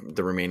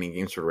 the remaining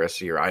games for the rest of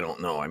the year. I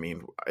don't know. I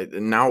mean,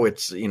 now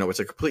it's, it's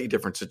a completely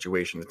different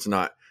situation. It's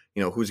not,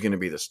 who's going to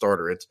be the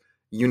starter. It's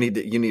you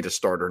need a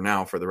starter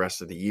now for the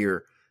rest of the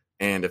year.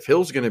 And if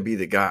Hill's going to be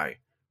the guy,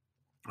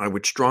 I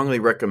would strongly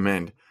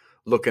recommend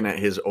looking at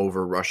his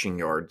over rushing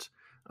yards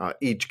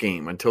each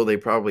game until they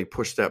probably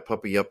push that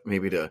puppy up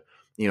maybe to,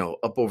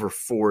 up over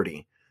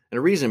 40. And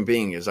the reason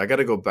being is I got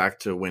to go back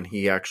to when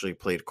he actually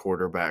played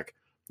quarterback,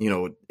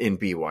 in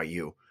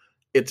BYU.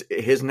 It's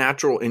his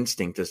natural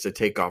instinct is to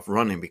take off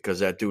running because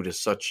that dude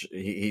is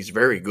he's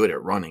very good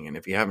at running. And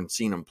if you haven't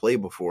seen him play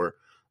before,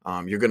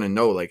 you're going to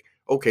know like,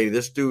 okay,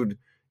 this dude,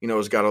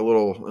 has got a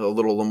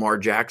little Lamar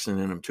Jackson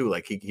in him too.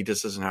 Like he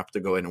just doesn't have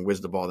to go ahead and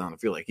whiz the ball down the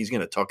field. Like he's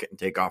going to tuck it and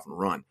take off and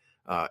run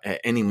at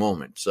any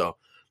moment. So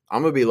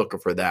I'm going to be looking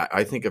for that.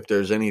 I think if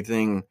there's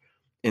anything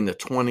in the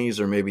 20s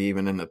or maybe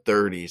even in the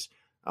 30s,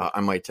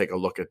 I might take a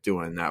look at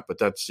doing that. But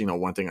that's,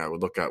 one thing I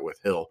would look at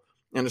with Hill.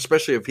 And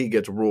especially if he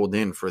gets ruled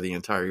in for the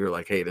entire year,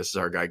 like, hey, this is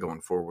our guy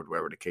going forward,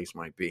 whatever the case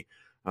might be.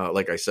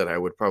 Like I said, I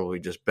would probably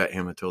just bet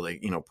him until they,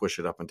 push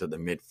it up into the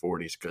mid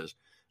 40s because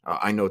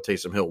I know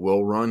Taysom Hill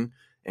will run,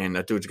 and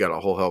that dude's got a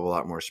whole hell of a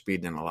lot more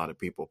speed than a lot of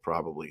people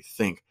probably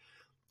think.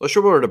 Let's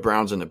go over to the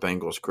Browns and the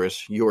Bengals,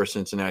 Chris. Your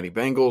Cincinnati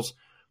Bengals.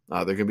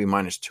 They're going to be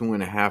minus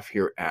 2.5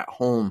 here at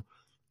home.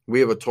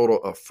 We have a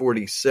total of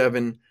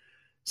 47.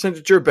 Since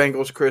it's your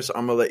Bengals, Chris,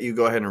 I'm going to let you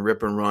go ahead and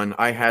rip and run.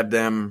 I had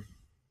them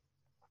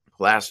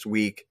last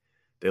week.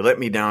 They let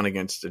me down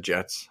against the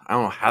Jets. I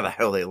don't know how the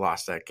hell they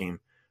lost that game.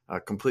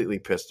 Completely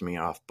pissed me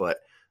off. But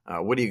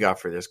what do you got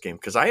for this game?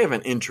 Because I have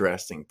an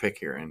interesting pick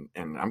here,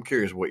 and I'm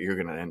curious what you're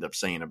going to end up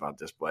saying about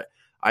this. But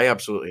I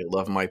absolutely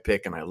love my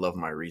pick, and I love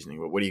my reasoning.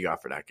 But what do you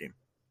got for that game?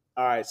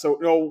 All right. So,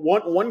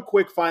 one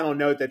quick final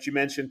note that you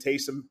mentioned,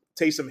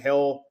 Taysom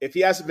Hill. If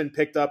he hasn't been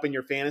picked up in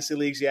your fantasy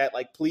leagues yet,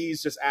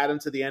 please just add him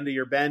to the end of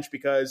your bench,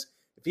 because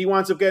if he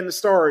winds up getting a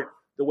start,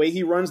 the way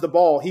he runs the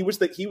ball, he was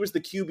the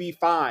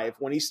QB5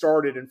 when he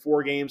started in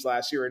 4 games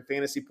last year in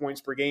fantasy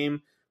points per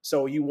game.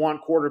 So you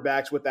want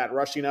quarterbacks with that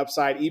rushing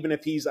upside, even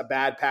if he's a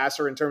bad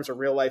passer in terms of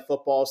real life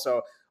football.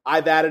 So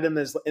I've added him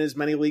in as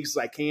many leagues as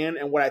I can.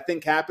 And what I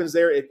think happens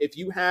there, if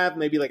you have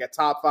maybe like a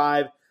top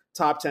 5,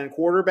 top 10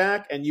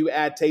 quarterback, and you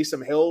add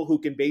Taysom Hill, who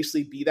can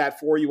basically be that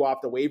for you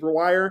off the waiver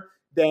wire,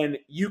 then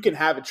you can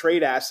have a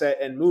trade asset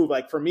and move.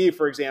 Like for me,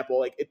 for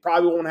example, it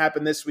probably won't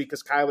happen this week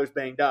because Kyler's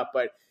banged up.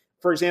 But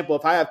for example,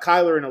 if I have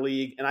Kyler in a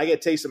league and I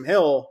get Taysom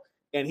Hill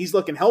and he's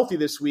looking healthy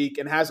this week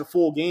and has a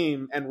full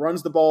game and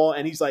runs the ball,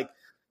 and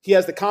he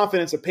has the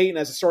confidence of Peyton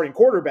as a starting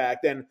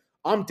quarterback, then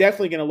I'm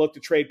definitely going to look to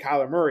trade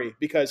Kyler Murray,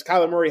 because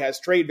Kyler Murray has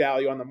trade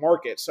value on the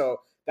market. So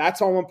that's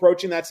how I'm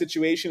approaching that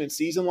situation in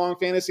season-long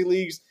fantasy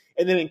leagues.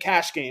 And then in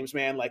cash games,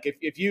 man,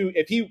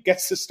 if he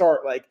gets to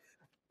start,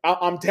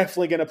 I'm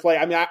definitely going to play.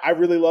 I mean, I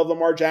really love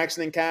Lamar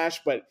Jackson in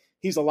cash, but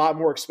he's a lot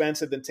more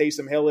expensive than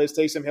Taysom Hill is.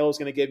 Taysom Hill is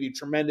going to give you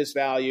tremendous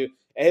value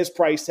at his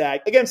price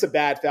tag against a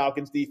bad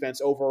Falcons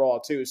defense overall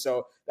too.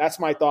 So that's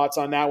my thoughts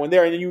on that one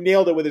there. And then you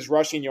nailed it with his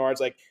rushing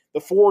yards. Like the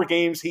 4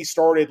 games he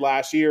started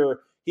last year,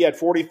 he had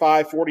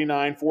 45,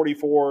 49,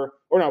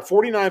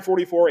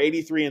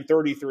 83, and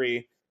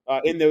 33.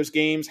 In those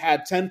games,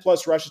 had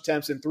 10-plus rush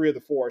attempts in 3 of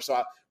the 4.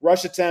 So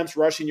rush attempts,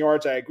 rushing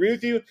yards, I agree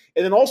with you.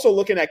 And then also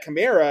looking at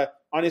Kamara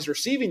on his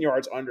receiving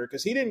yards under,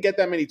 because he didn't get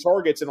that many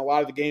targets in a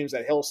lot of the games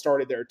that Hill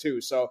started there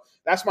too. So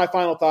that's my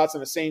final thoughts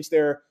on the Saints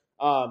there.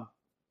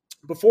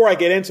 Before I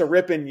get into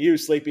ripping you,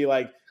 Sleepy,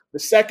 the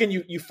second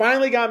you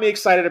finally got me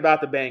excited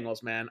about the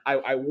Bengals, man.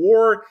 I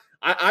wore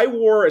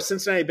a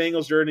Cincinnati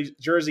Bengals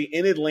jersey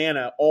in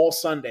Atlanta all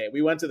Sunday.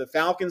 We went to the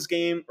Falcons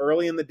game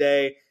early in the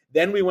day.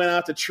 Then we went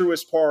out to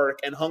Truist Park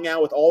and hung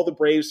out with all the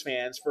Braves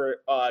fans for,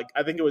 I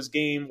think it was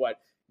game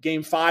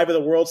 5 of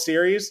the World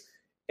Series.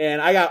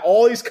 And I got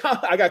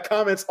I got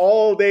comments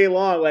all day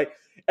long,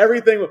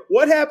 everything.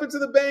 What happened to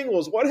the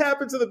Bengals? What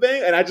happened to the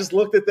Bengals? And I just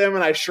looked at them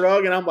and I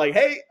shrugged, and I'm like,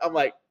 hey,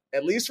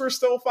 at least we're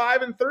still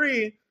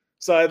 5-3.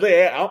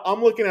 So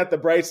I'm looking at the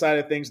bright side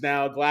of things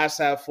now, glass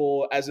half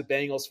full as a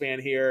Bengals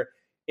fan here.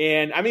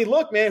 And I mean,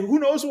 look, man, who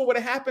knows what would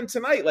have happened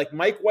tonight?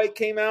 Mike White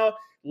came out,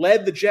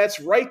 led the Jets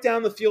right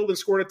down the field and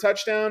scored a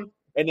touchdown,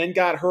 and then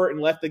got hurt and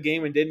left the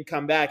game and didn't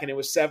come back. And it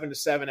was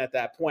 7-7 at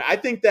that point. I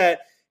think that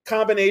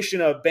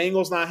combination of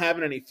Bengals not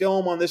having any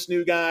film on this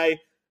new guy,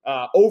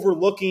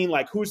 overlooking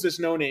who's this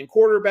no-name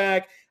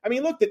quarterback. I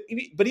mean, look,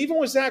 but even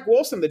with Zach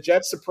Wilson, the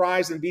Jets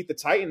surprised and beat the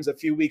Titans a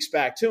few weeks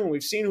back too, and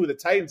we've seen who the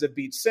Titans have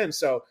beat since.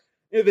 So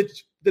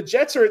the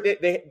Jets are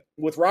they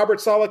with Robert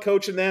Saleh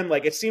coaching them.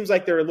 It seems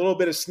like they're a little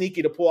bit of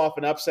sneaky to pull off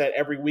an upset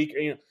every week.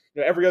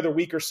 Every other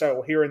week or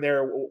so here and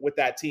there with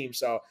that team.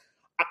 So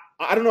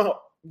I don't know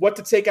what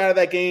to take out of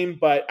that game,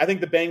 but I think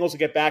the Bengals will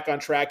get back on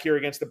track here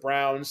against the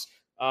Browns.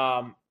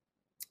 I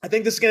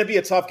think this is going to be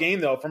a tough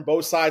game, though, from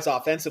both sides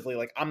offensively.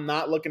 I'm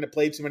not looking to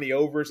play too many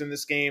overs in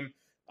this game.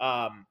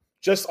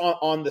 Just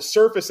on the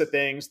surface of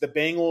things, the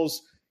Bengals,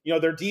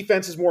 their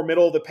defense is more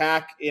middle of the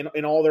pack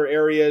in all their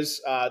areas.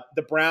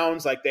 The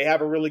Browns, they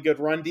have a really good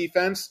run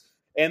defense.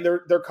 And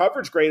their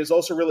coverage grade is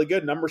also really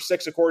good, number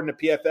 6 according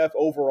to PFF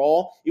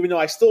overall, even though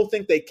I still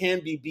think they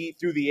can be beat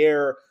through the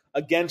air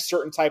against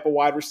certain type of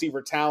wide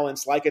receiver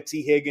talents like a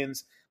T.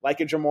 Higgins, like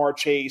a Jamar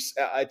Chase,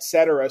 et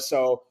cetera.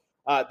 So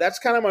that's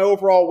kind of my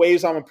overall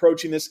ways I'm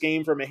approaching this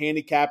game from a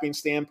handicapping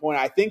standpoint.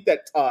 I think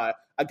that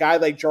a guy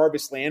like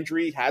Jarvis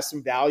Landry has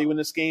some value in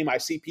this game. I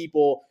see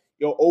people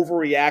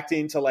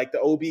overreacting to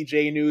the OBJ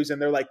news,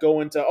 and they're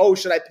going to,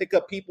 should I pick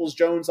up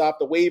Peoples-Jones off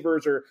the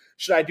waivers, or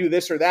should I do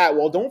this or that?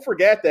 Well, don't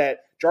forget that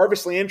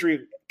Jarvis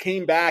Landry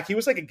came back. He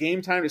was a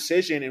game time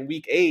decision in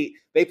week 8.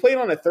 They played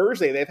on a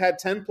Thursday. They've had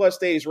 10+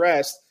 days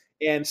rest,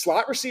 and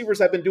slot receivers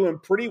have been doing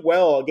pretty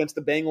well against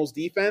the Bengals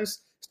defense,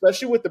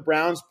 especially with the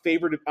Browns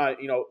favored,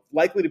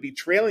 likely to be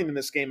trailing in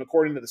this game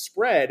according to the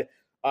spread.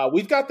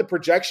 We've got the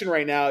projection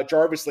right now at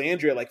Jarvis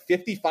Landry at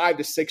 55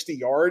 to 60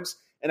 yards.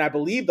 And I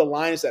believe the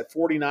line is at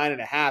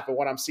 49.5. And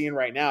what I'm seeing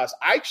right now is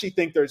I actually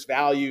think there's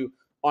value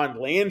on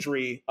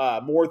Landry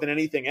more than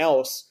anything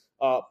else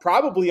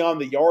probably on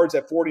the yards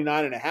at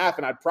 49.5.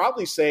 And I'd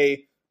probably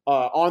say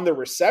on the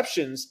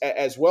receptions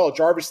as well.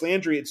 Jarvis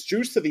Landry, it's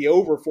juiced to the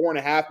over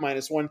 4.5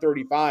 minus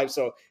 135.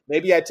 So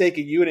maybe I take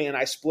a unit and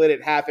I split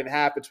it half and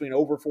half between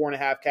over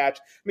 4.5 catch.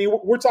 I mean,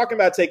 we're talking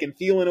about taking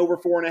Thielen over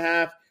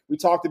 4.5. We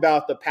talked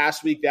about the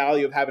past week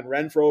value of having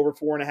Renfrow over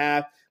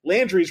 4.5.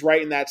 Landry's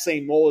right in that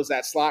same mold as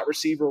that slot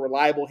receiver,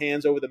 reliable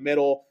hands over the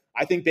middle.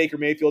 I think Baker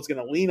Mayfield's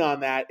going to lean on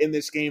that in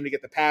this game to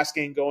get the pass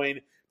game going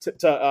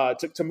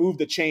to move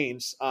the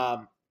chains.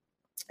 And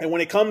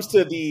when it comes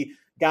to the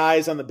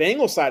guys on the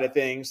Bengals side of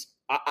things,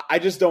 I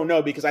just don't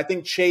know, because I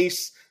think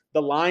Chase,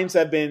 the lines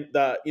have been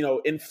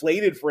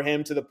inflated for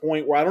him to the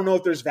point where I don't know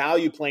if there's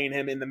value playing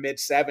him in the mid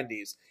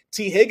 70s.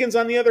 T. Higgins,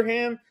 on the other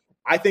hand,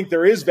 I think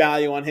there is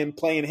value on him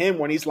playing him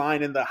when he's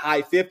lying in the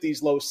high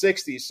 50s, low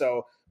 60s.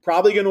 So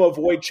probably going to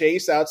avoid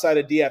Chase outside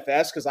of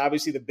DFS because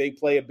obviously the big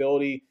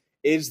playability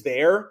is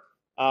there.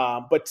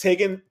 But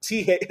taking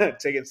T.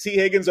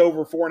 Higgins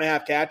over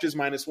 4.5 catches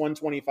minus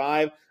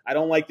 125. I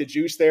don't like the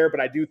juice there, but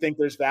I do think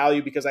there's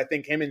value because I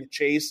think him and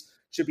Chase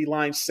should be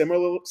lined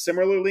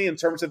similarly in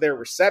terms of their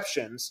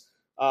receptions.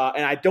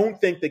 And I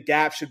don't think the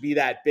gap should be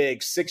that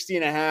big.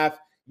 60.5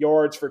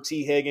 yards for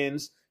T.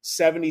 Higgins,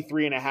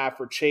 73.5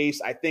 for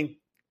Chase. I think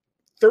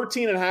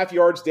 13.5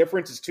 yards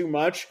difference is too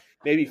much.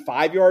 Maybe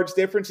 5 yards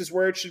difference is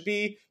where it should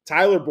be.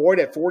 Tyler Boyd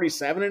at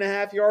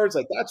 47.5 yards,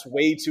 like that's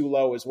way too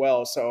low as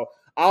well. So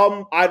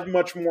I'd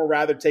much more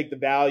rather take the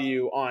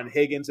value on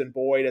Higgins and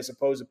Boyd as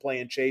opposed to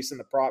playing Chase in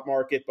the prop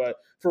market. But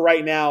for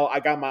right now,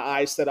 I got my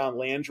eyes set on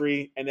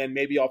Landry, and then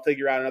maybe I'll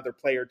figure out another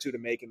play or two to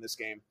make in this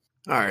game.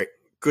 All right,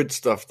 good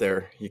stuff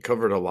there. You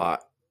covered a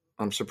lot.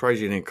 I'm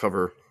surprised you didn't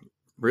cover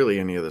really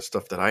any of the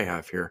stuff that I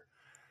have here.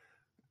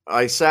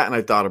 I sat and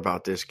I thought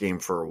about this game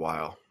for a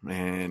while,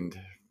 and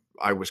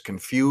I was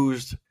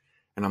confused,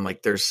 and I'm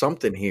like, there's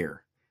something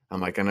here.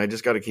 I'm like, and I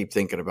just got to keep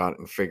thinking about it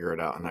and figure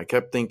it out. And I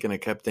kept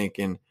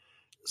thinking.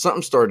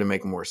 Something started to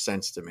make more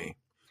sense to me.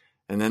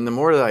 And then the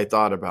more that I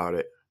thought about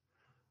it,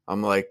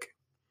 I'm like,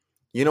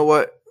 you know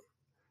what?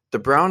 The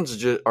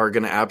Browns are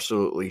going to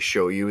absolutely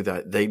show you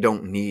that they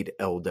don't need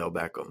Odell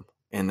Beckham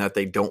and that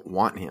they don't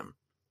want him,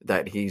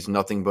 that he's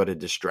nothing but a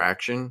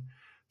distraction.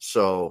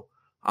 So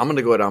I'm going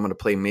to go ahead. I'm going to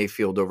play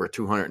Mayfield over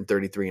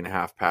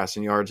 233.5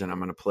 passing yards, and I'm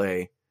going to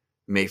play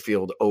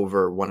Mayfield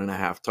over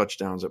 1.5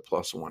 touchdowns at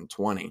plus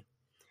 120.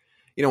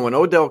 You know, when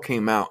Odell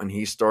came out and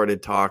he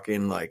started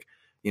talking like,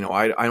 you know,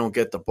 I don't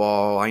get the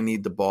ball, I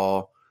need the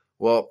ball.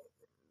 Well,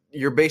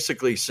 you're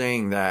basically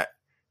saying that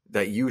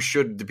you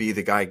should be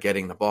the guy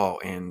getting the ball,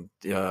 and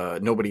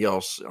nobody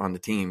else on the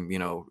team, you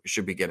know,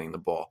 should be getting the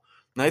ball.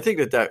 And I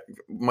think that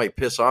might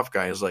piss off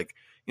guys like,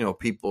 you know,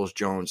 Peoples,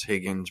 Jones,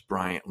 Higgins,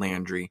 Bryant,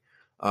 Landry,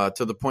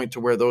 to the point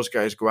to where those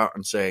guys go out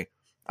and say,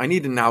 I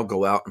need to now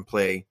go out and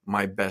play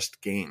my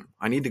best game.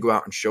 I need to go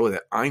out and show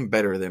that I'm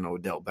better than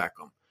Odell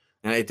Beckham.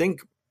 And I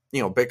think,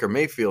 you know, Baker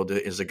Mayfield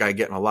is a guy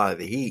getting a lot of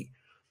the heat.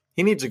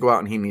 He needs to go out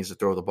and he needs to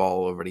throw the ball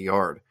all over the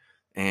yard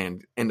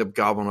and end up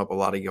gobbling up a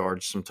lot of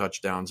yards, some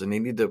touchdowns, and they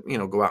need to, you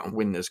know, go out and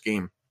win this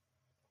game.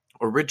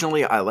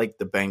 Originally, I liked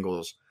the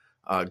Bengals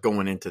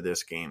going into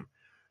this game.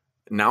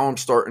 Now I'm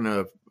starting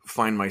to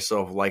find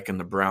myself liking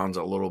the Browns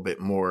a little bit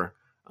more,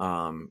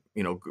 you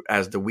know,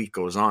 as the week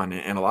goes on.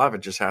 And a lot of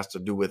it just has to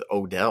do with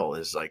Odell.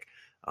 Is like,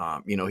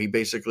 you know, he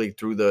basically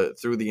threw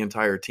the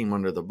entire team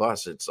under the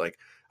bus. It's like,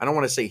 I don't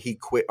want to say he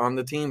quit on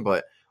the team,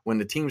 but when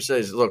the team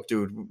says, look,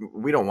 dude,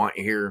 we don't want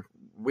you here,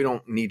 we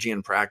don't need you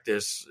in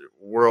practice,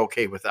 we're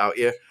okay without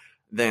you,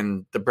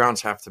 then the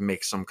Browns have to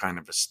make some kind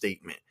of a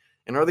statement.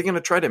 And are they going to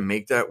try to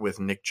make that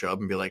with Nick Chubb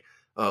and be like,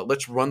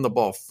 let's run the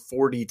ball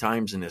 40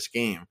 times in this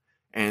game?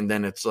 And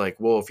then it's like,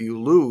 well, if you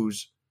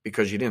lose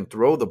because you didn't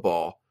throw the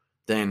ball,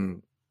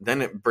 then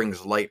it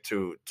brings light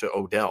to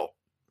Odell.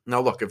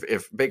 Now, look,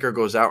 if Baker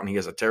goes out and he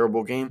has a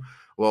terrible game,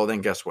 well,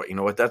 then guess what? You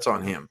know what? That's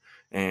on him.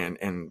 And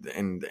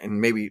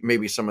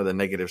maybe some of the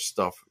negative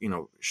stuff, you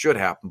know, should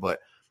happen, but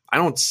I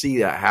don't see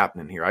that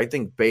happening here. I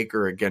think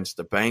Baker against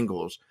the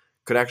Bengals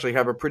could actually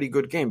have a pretty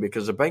good game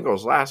because the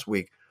Bengals last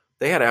week,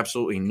 they had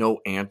absolutely no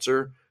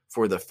answer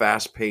for the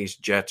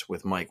fast-paced Jets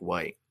with Mike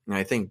White. And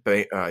I think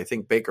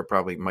Baker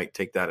probably might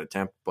take that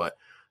attempt, but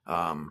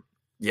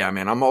yeah,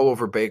 man, I'm all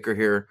over Baker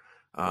here.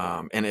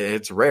 And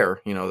it's rare,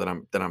 you know,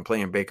 that I'm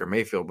playing Baker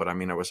Mayfield, but I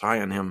mean, I was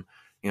high on him,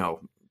 you know,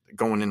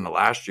 going into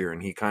last year,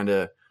 and he kind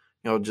of,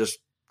 you know, just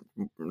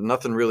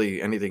nothing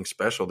really anything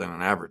special than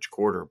an average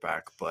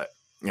quarterback. But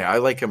yeah, I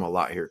like him a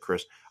lot here,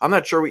 Chris. I'm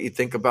not sure what you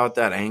think about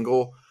that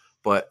angle,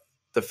 but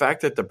the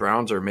fact that the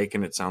Browns are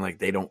making it sound like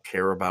they don't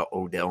care about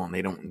Odell and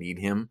they don't need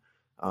him,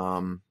 I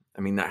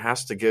mean, that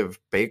has to give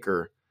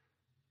Baker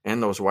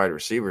and those wide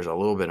receivers a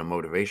little bit of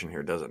motivation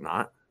here, does it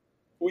not?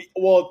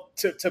 Well,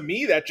 to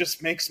me, that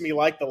just makes me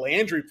like the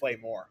Landry play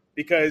more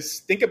because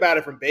think about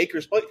it from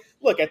Baker's play.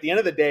 Look, at the end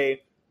of the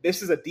day,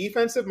 this is a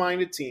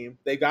defensive-minded team.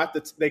 They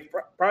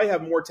probably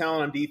have more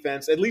talent on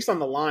defense, at least on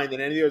the line,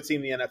 than any other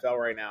team in the NFL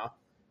right now.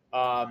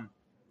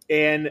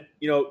 And,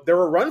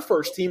 they're a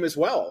run-first team as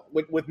well.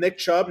 With Nick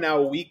Chubb now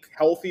a week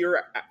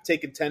healthier,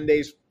 taking 10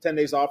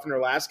 days off in their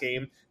last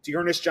game.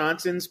 Dearness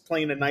Johnson's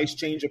playing a nice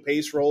change of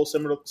pace role,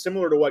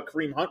 similar to what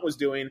Kareem Hunt was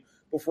doing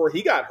before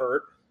he got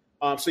hurt.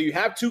 So you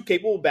have two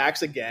capable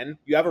backs again.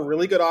 You have a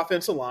really good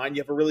offensive line.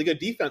 You have a really good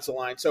defensive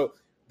line. So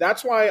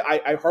that's why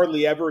I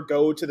hardly ever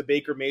go to the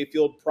Baker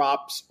Mayfield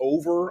props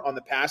over on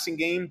the passing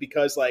game,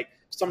 because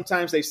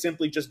sometimes they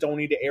simply just don't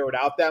need to air it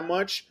out that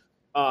much.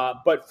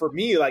 But for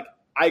me,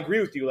 I agree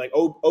with you.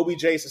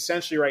 OBJ is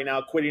essentially right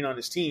now quitting on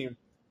his team,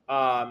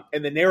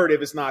 and the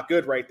narrative is not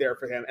good right there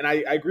for him. And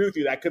I agree with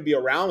you. That could be a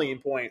rallying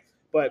point.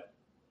 But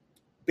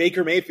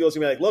Baker Mayfield's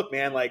going to be look,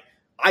 man,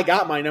 I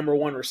got my number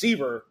one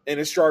receiver, and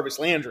it's Jarvis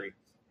Landry.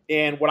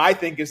 And what I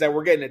think is that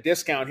we're getting a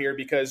discount here,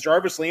 because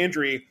Jarvis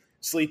Landry,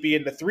 Sleepy,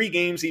 in the 3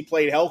 games he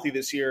played healthy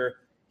this year,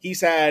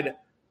 he's had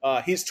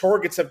his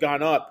targets have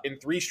gone up in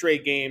 3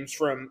 straight games,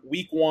 from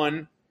week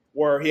 1,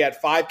 where he had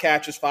 5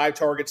 catches, 5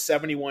 targets,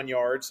 71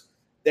 yards.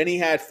 Then he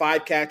had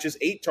 5 catches,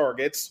 8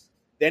 targets.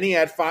 Then he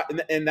had 5,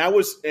 and that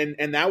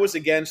was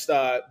against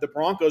the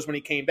Broncos when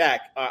he came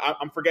back.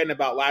 I'm forgetting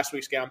about last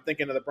week's game. I'm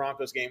thinking of the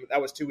Broncos game. That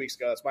was 2 weeks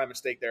ago. That's my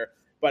mistake there.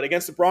 But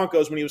against the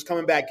Broncos, when he was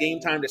coming back, game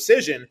time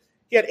decision,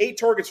 he had 8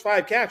 targets,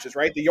 5 catches.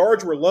 Right, the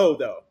yards were low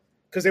though,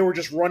 because they were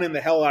just running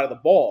the hell out of the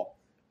ball.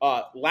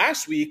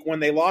 Last week, when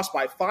they lost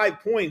by 5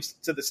 points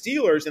to the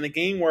Steelers in a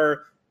game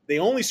where they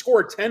only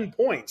scored 10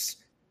 points,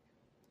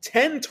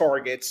 10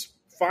 targets,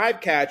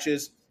 5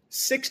 catches,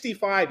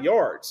 65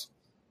 yards.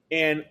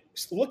 And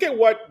look at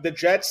what the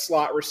Jets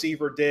slot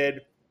receiver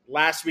did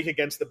last week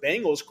against the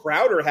Bengals.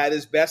 Crowder had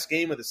his best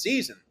game of the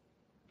season.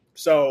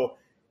 So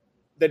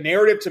the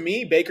narrative to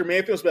me, Baker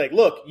Mayfield's be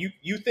look,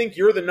 you think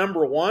you're the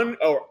number one,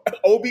 or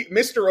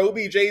Mr.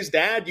 OBJ's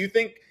dad, you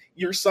think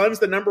your son's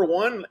the number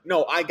one?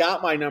 No, I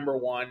got my number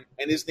one,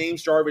 and his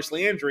name's Jarvis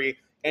Landry,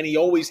 and he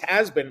always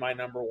has been my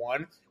number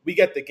one. We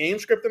get the game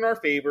script in our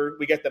favor.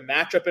 We get the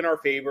matchup in our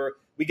favor.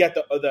 We get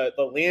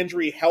the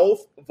Landry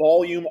health,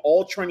 volume,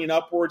 all trending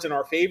upwards in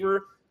our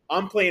favor.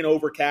 I'm playing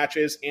over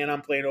catches, and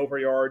I'm playing over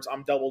yards.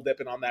 I'm double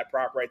dipping on that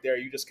prop right there.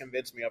 You just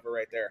convinced me of it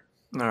right there.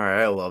 All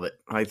right, I love it.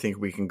 I think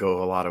we can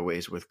go a lot of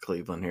ways with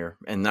Cleveland here,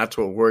 and that's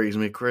what worries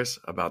me, Chris,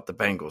 about the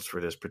Bengals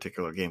for this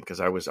particular game, because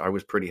I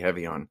was pretty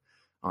heavy on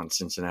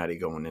Cincinnati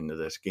going into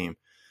this game.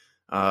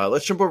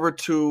 Let's jump over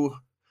to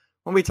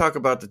when we talk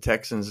about the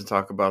Texans and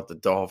talk about the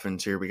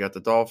Dolphins here. We got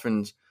the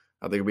Dolphins.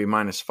 They're going to be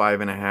minus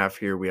 5.5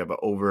 here. We have an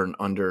over and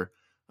under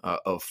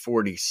of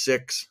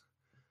 46.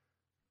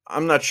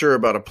 I'm not sure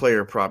about a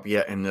player prop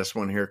yet in this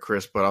one here,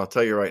 Chris, but I'll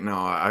tell you right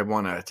now, I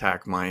want to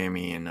attack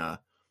Miami in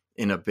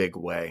a big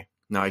way.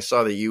 Now, I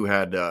saw that you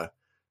had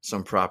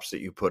some props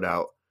that you put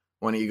out.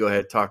 Why don't you go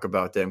ahead and talk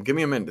about them? Give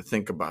me a minute to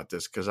think about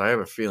this, because I have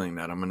a feeling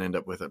that I'm going to end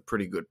up with a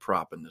pretty good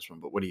prop in this one.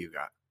 But what do you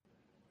got?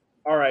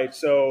 All right,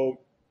 so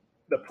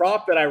the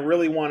prop that I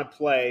really want to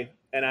play,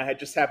 and I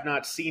just have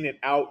not seen it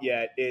out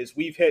yet, is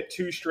we've hit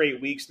 2 straight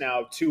weeks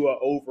now, Tua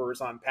overs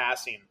on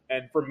passing.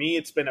 And for me,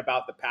 it's been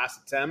about the pass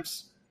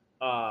attempts.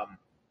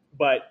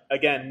 But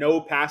again,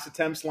 no pass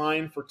attempts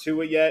line for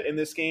Tua yet in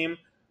this game.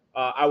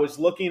 I was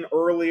looking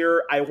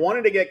earlier. I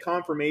wanted to get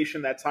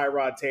confirmation that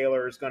Tyrod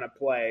Taylor is going to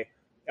play.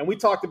 And we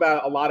talked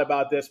about a lot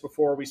about this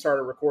before we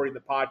started recording the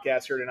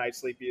podcast here tonight,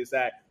 Sleepy, is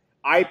that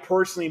I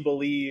personally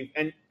believe,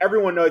 and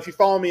everyone knows, if you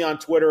follow me on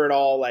Twitter at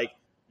all,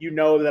 you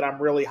know that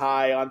I'm really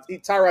high on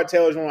Tyrod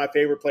Taylor. Is one of my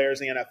favorite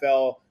players in the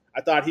NFL.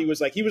 I thought he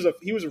was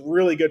a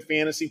really good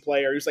fantasy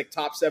player. He was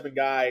top 7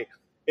 guy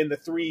in the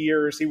 3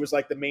 years he was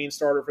the main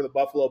starter for the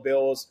Buffalo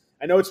Bills.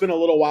 I know it's been a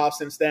little while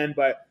since then,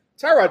 but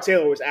Tyrod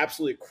Taylor was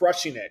absolutely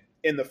crushing it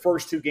in the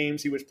first 2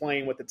 games he was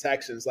playing with the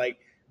Texans.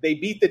 They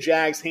beat the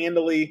Jags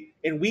handily.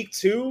 In week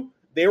 2,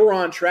 they were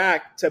on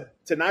track to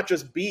not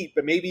just beat,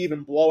 but maybe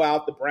even blow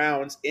out the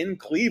Browns in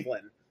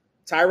Cleveland.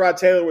 Tyrod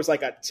Taylor was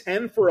a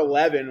 10 for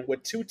 11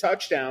 with 2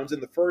 touchdowns in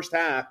the first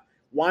half,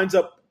 winds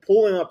up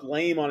pulling up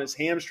lame on his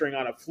hamstring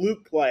on a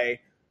fluke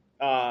play.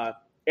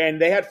 And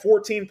they had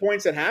 14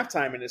 points at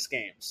halftime in this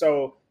game.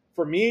 So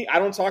for me, I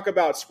don't talk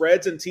about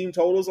spreads and team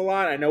totals a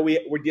lot. I know we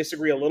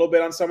disagree a little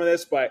bit on some of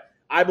this, but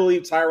I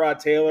believe Tyrod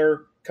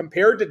Taylor,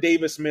 compared to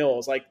Davis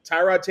Mills,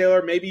 Tyrod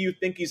Taylor, maybe you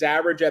think he's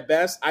average at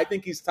best. I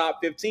think he's top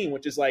 15,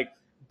 which is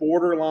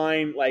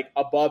borderline,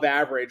 above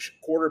average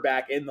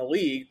quarterback in the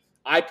league.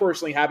 I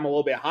personally have him a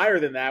little bit higher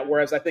than that,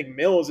 whereas I think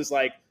Mills is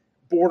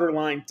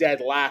borderline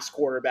dead last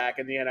quarterback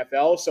in the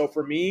NFL. So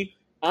for me,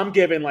 I'm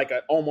giving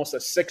almost a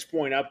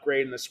 6-point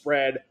upgrade in the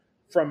spread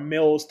from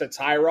Mills to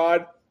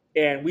Tyrod.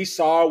 And we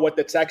saw what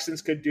the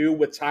Texans could do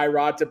with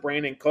Tyrod to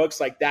Brandon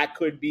Cooks. That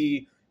could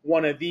be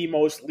one of the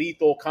most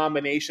lethal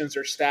combinations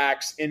or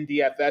stacks in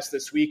DFS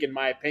this week, in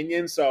my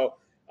opinion. So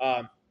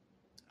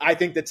I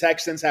think the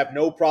Texans have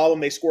no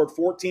problem. They scored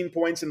 14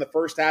 points in the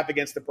first half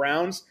against the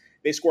Browns.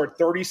 They scored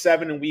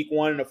 37 in week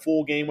 1 in a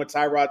full game with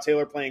Tyrod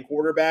Taylor playing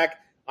quarterback.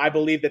 I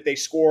believe that they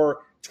score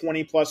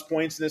 20-plus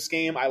points in this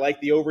game. I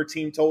like the over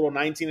team total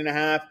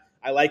 19.5.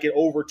 I like it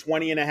over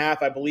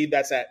 20.5. I believe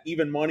that's at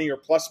even money or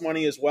plus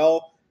money as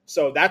well.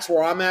 So that's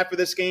where I'm at for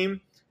this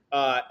game.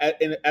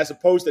 as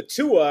opposed to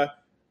Tua,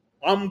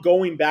 I'm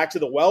going back to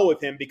the well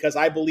with him because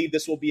I believe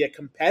this will be a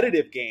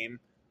competitive game,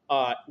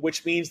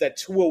 which means that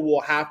Tua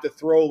will have to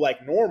throw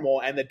like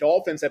normal, and the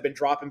Dolphins have been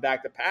dropping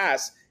back to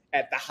pass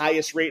at the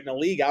highest rate in the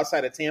league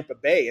outside of Tampa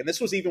Bay. And this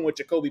was even with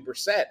Jacoby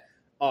Brissett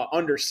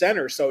under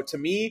center. So to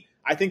me,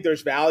 I think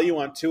there's value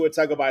on Tua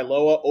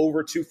Tagovailoa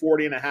over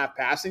 240.5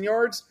 passing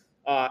yards.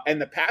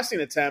 And the passing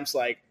attempts,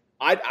 like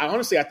I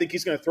honestly, I think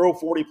he's going to throw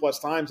 40 plus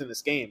times in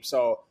this game.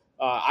 So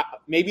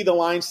maybe the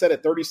line set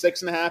at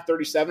 36.5,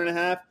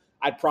 37.5.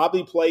 I'd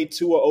probably play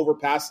Tua over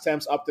pass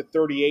attempts up to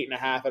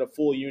 38.5 at a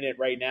full unit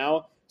right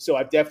now. So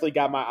I've definitely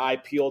got my eye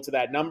peeled to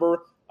that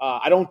number.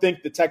 I don't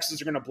think the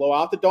Texans are going to blow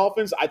out the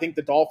Dolphins. I think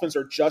the Dolphins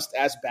are just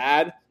as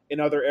bad in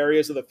other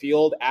areas of the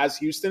field as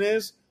Houston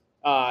is.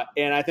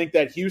 And I think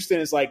that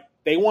Houston is like,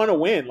 they want to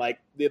win. Like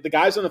the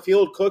guys on the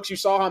field, Cooks, you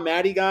saw how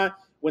mad he got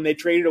when they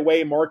traded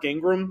away Mark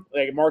Ingram.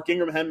 Like Mark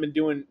Ingram hadn't been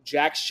doing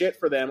jack shit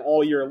for them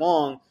all year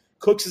long.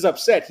 Cooks is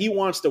upset. He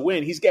wants to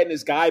win. He's getting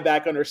his guy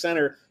back under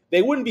center.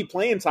 They wouldn't be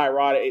playing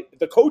Tyrod.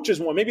 The coaches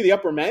want, maybe the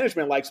upper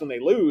management likes when they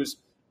lose,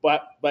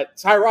 but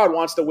Tyrod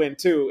wants to win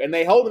too. And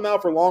they held him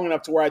out for long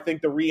enough to where I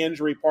think the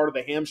re-injury part of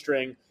the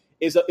hamstring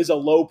is a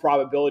low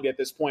probability at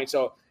this point.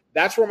 So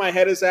that's where my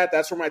head is at.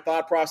 That's where my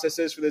thought process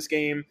is for this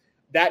game.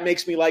 That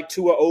makes me like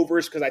Tua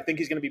overs because I think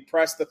he's going to be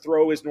pressed to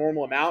throw his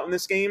normal amount in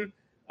this game.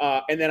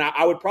 And then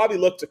I would probably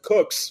look to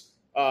Cooks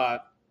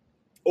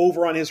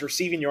over on his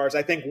receiving yards.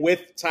 I think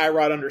with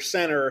Tyrod under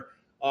center,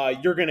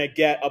 you're going to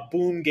get a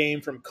boom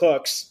game from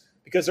Cooks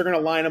because they're going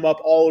to line him up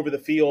all over the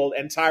field.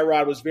 And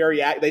Tyrod was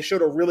they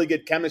showed a really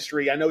good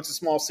chemistry. I know it's a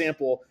small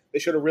sample. They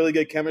showed a really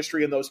good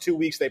chemistry in those 2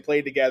 weeks they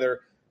played together.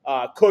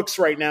 Cooks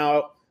right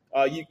now,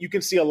 you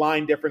can see a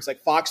line difference.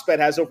 Like Fox Bet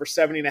has over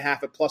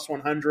 70.5 at plus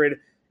 100,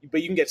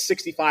 but you can get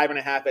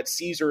 65.5 at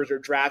Caesars or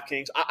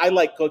DraftKings. I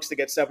like Cooks to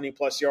get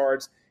 70-plus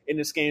yards in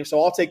this game,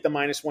 so I'll take the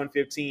minus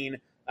 115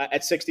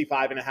 at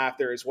 65.5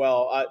 there as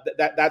well.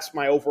 That's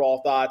my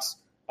overall thoughts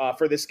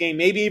for this game.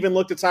 Maybe even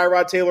look to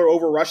Tyrod Taylor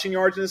over rushing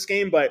yards in this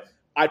game, but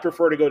I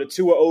prefer to go to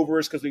Tua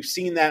overs because we've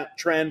seen that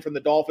trend from the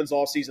Dolphins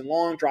all season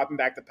long, dropping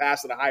back to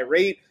pass at a high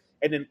rate.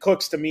 And then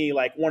Cooks, to me,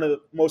 like one of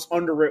the most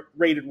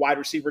underrated wide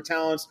receiver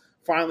talents,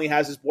 finally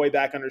has his boy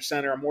back under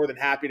center. I'm more than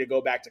happy to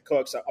go back to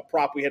Cooks, a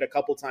prop we hit a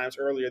couple times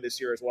earlier this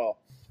year as well.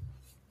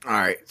 All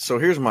right, so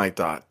here's my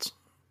thoughts.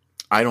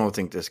 I don't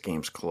think this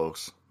game's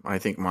close. I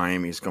think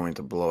Miami's going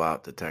to blow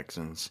out the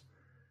Texans.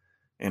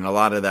 And a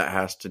lot of that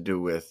has to do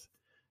with,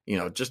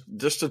 just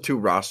the two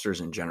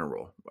rosters in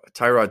general.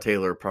 Tyrod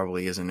Taylor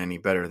probably isn't any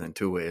better than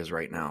Tua is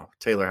right now.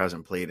 Taylor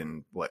hasn't played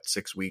in,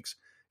 6 weeks?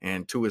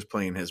 And Tua is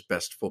playing his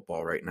best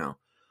football right now.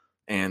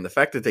 And the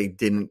fact that they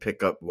didn't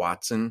pick up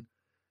Watson,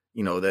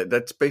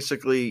 that's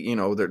basically,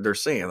 they're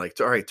saying, like,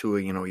 all right,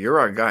 Tua, you're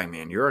our guy,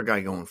 man. You're our guy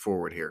going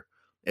forward here,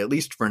 at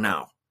least for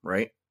now,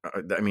 right?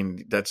 I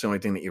mean, that's the only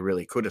thing that you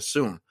really could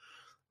assume.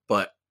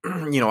 But,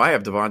 I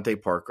have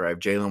Devontae Parker, I have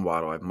Jalen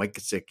Waddle, I have Mike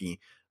Gesicki,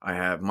 I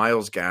have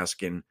Myles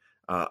Gaskin,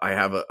 I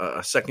have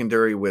a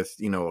secondary with,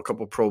 a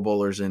couple Pro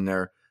Bowlers in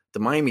there. The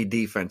Miami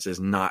defense is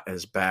not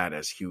as bad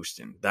as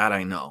Houston. That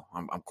I know.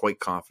 I'm quite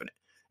confident.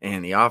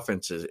 And the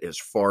offense is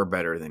far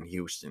better than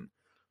Houston.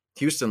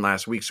 Houston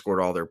last week scored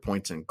all their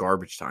points in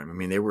garbage time. I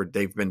mean,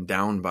 they've been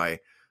down by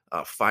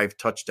 5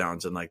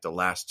 touchdowns in like the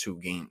last 2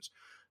 games.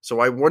 So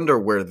I wonder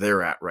where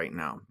they're at right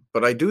now.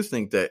 But I do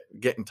think that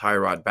getting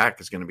Tyrod back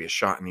is going to be a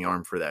shot in the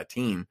arm for that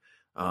team.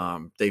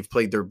 They've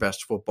played their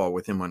best football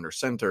with him under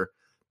center,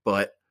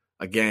 but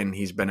again,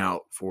 he's been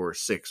out for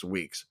 6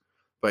 weeks.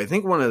 But I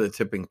think one of the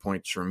tipping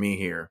points for me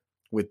here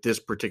with this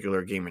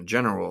particular game in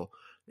general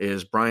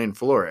is Brian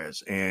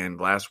Flores. And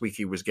last week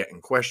he was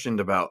getting questioned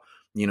about,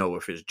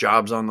 if his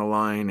job's on the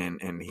line,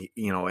 and he,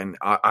 and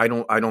I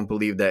don't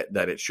believe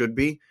that it should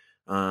be.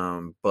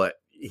 But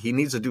he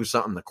needs to do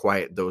something to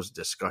quiet those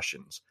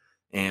discussions.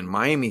 And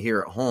Miami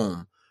here at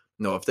home,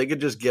 if they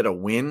could just get a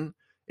win,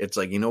 it's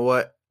like, you know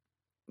what?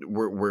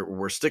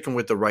 We're sticking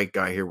with the right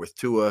guy here with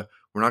Tua.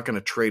 We're not going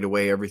to trade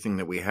away everything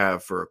that we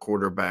have for a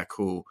quarterback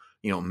who,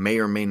 may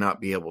or may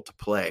not be able to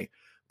play.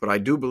 But I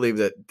do believe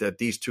that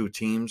these two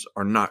teams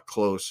are not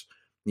close,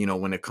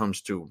 when it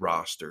comes to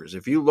rosters.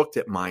 If you looked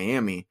at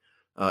Miami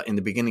in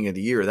the beginning of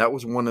the year, that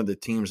was one of the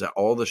teams that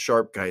all the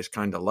sharp guys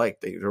kind of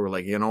liked. They were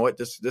like, you know what,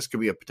 this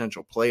could be a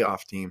potential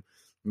playoff team,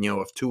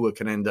 if Tua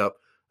can end up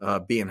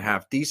being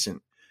half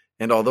decent.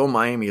 And although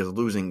Miami is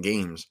losing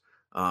games,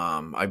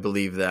 I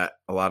believe that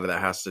a lot of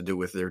that has to do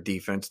with their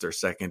defense, their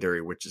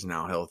secondary, which is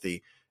now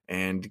healthy,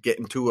 and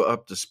getting Tua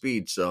up to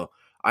speed. So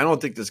I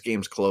don't think this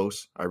game's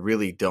close. I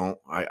really don't.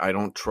 I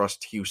don't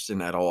trust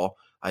Houston at all.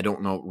 I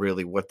don't know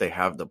really what they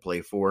have to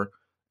play for.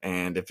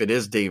 And if it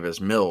is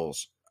Davis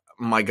Mills,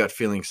 my gut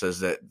feeling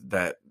says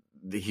that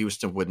the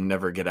Houston would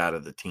never get out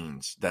of the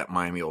teens, that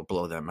Miami will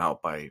blow them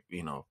out by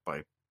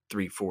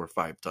 3, 4,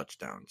 5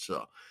 touchdowns.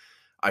 So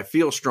I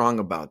feel strong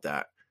about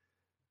that.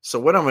 So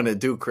what I'm going to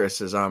do, Chris,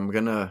 is I'm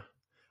going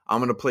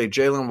to play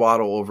Jalen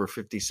Waddle over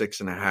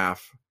 56.5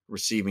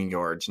 receiving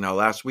yards. Now,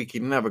 last week he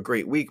didn't have a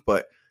great week,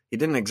 but he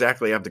didn't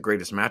exactly have the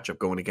greatest matchup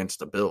going against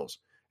the Bills.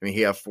 I mean,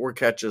 he had 4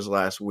 catches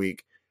last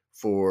week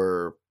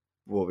for,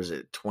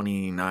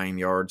 29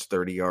 yards,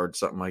 30 yards,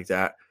 something like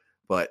that.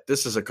 But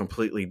this is a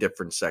completely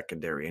different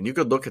secondary. And you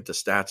could look at the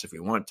stats if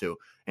you want to,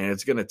 and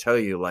it's going to tell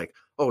you like,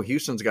 oh,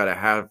 Houston's got to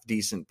have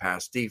decent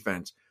pass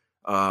defense.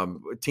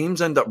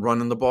 Teams end up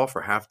running the ball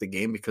for half the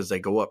game because they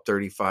go up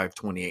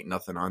 35-28,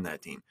 nothing on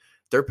that team.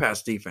 Their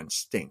pass defense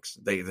stinks.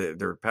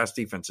 Their pass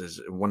defense is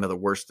one of the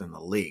worst in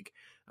the league.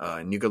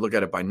 And you could look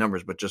at it by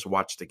numbers, but just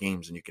watch the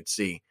games and you could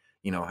see,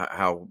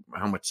 how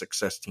much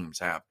success teams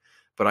have.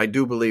 But I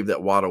do believe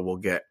that Waddle will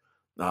get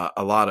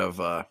a lot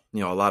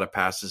of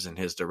passes in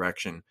his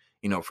direction,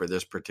 for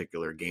this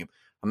particular game.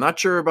 I'm not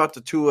sure about the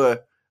 2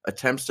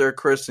 attempts there,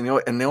 Chris. And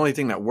the only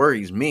thing that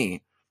worries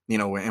me,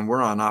 and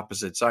we're on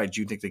opposite sides.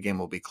 You think the game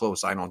will be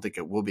close. I don't think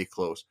it will be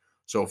close.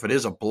 So if it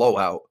is a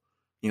blowout,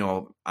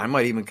 I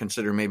might even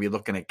consider maybe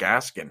looking at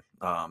Gaskin,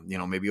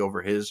 maybe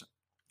over his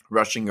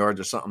rushing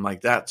yards or something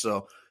like that.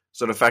 So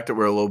the fact that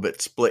we're a little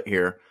bit split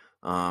here,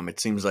 it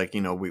seems like,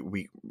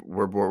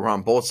 we're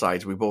on both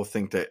sides. We both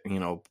think that,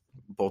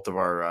 both of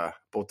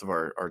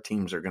our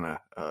teams are going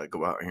to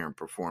go out here and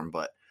perform.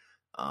 But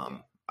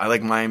I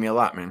like Miami a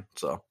lot, man.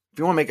 So if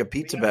you want to make a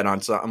pizza bet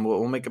on something,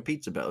 we'll make a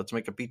pizza bet. Let's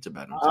make a pizza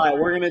bet. All right,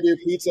 we're going to do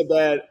pizza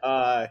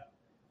bet.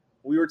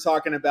 We were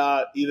talking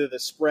about either the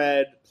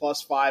spread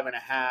plus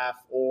 5.5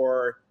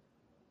 or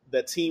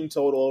the team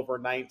total over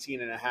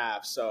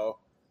 19.5. So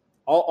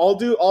I'll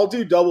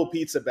do double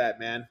pizza bet,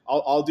 man.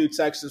 I'll do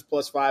Texans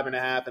plus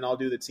 5.5, and I'll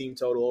do the team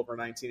total over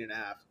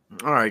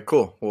 19.5. All right,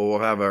 cool. Well, we'll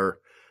have our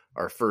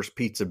first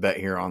pizza bet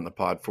here on the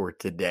pod for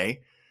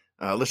today.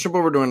 Let's jump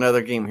over to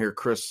another game here,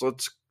 Chris.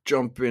 Let's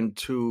jump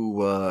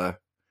into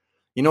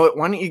you know what?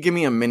 Why don't you give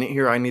me a minute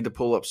here? I need to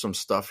pull up some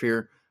stuff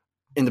here.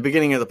 In the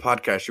beginning of the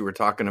podcast, you were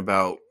talking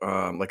about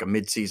like a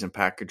midseason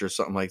package or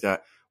something like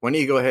that. Why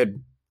don't you go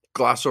ahead,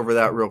 gloss over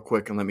that real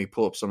quick, and let me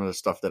pull up some of the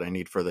stuff that I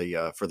need for the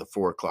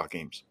 4:00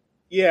 games.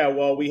 Yeah,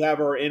 well, we have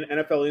our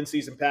NFL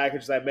in-season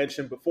package, as I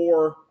mentioned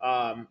before.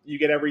 You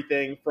get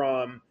everything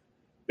from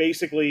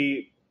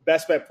basically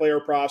best bet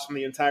player props from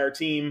the entire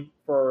team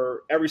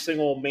for every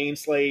single main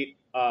slate,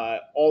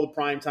 all the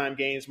primetime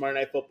games,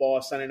 Monday Night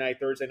Football, Sunday night,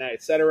 Thursday night,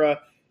 etc.,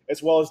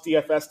 as well as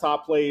DFS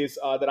top plays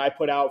that I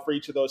put out for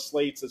each of those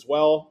slates as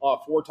well,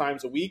 4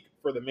 times a week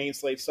for the main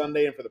slate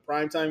Sunday and for the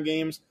primetime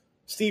games.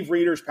 Steve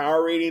Reeder's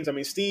power ratings. I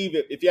mean, Steve,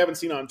 if you haven't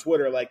seen on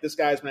Twitter, like this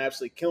guy's been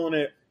absolutely killing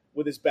it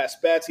with his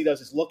best bets. He does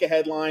his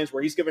look-ahead lines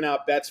where he's giving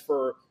out bets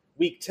for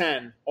week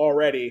 10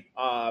 already,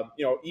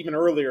 even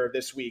earlier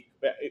this week,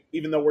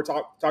 even though we're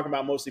talking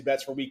about mostly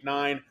bets for week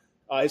 9.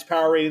 His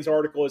power ratings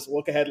article, his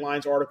look-ahead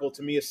lines article,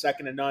 to me is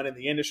second to none in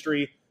the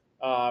industry.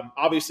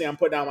 Obviously, I'm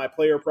putting out my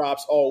player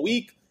props all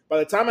week. By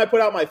the time I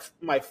put out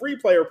my free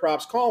player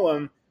props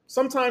column,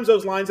 sometimes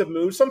those lines have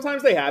moved.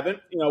 Sometimes they haven't.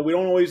 We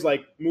don't always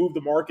move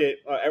the market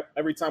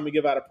every time we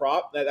give out a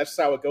prop. That's just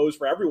how it goes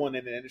for everyone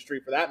in the industry,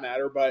 for that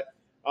matter. But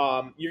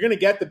you're going to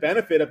get the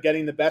benefit of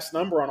getting the best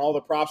number on all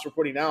the props we're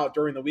putting out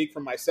during the week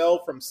from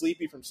myself, from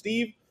Sleepy, from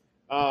Steve.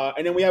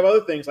 And then we have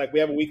other things, like we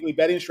have a weekly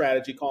betting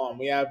strategy column.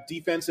 We have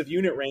defensive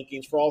unit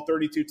rankings for all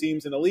 32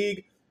 teams in the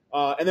league.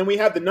 And then we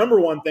have the number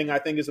one thing I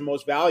think is the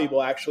most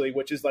valuable, actually,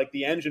 which is like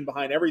the engine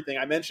behind everything.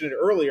 I mentioned it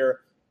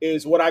earlier,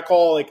 is what I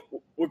call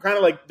we're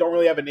kind of don't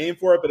really have a name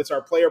for it, but it's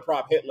our player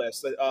prop hit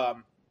list.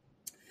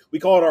 We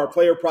call it our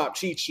player prop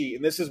cheat sheet.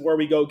 And this is where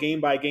we go game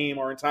by game,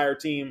 our entire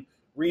team,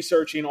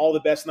 researching all the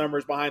best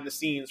numbers behind the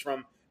scenes,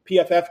 from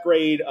PFF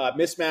grade,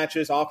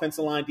 mismatches,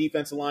 offensive line,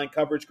 defensive line,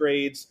 coverage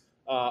grades,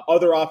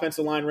 other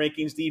offensive line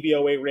rankings,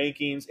 DVOA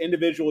rankings,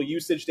 individual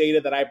usage data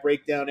that I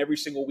break down every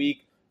single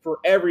week for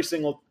every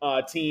single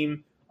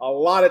team. A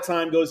lot of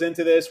time goes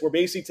into this. We're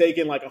basically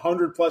taking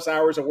 100 plus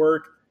hours of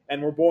work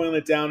and we're boiling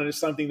it down into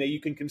something that you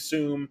can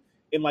consume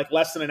in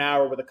less than an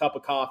hour with a cup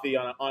of coffee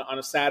on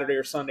a Saturday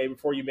or Sunday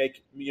before you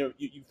make you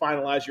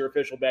finalize your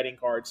official betting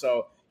card.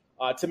 So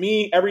to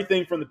me,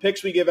 everything from the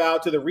picks we give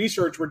out to the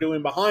research we're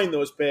doing behind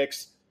those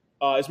picks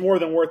is more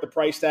than worth the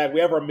price tag. We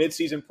have our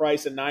midseason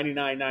price at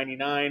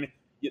 $99.99.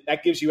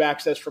 That gives you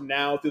access from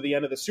now through the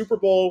end of the Super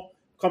Bowl.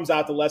 Comes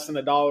out to less than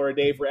 $1 a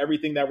day for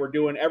everything that we're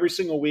doing every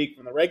single week,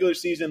 from the regular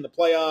season, the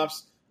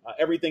playoffs,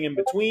 everything in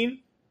between.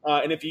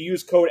 And if you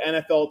use code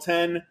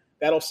NFL10,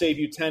 that'll save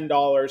you $10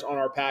 on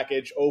our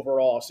package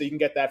overall. So you can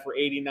get that for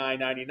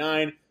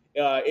 $89.99.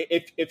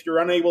 If you're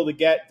unable to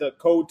get the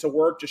code to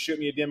work, just shoot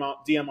me a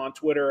DM on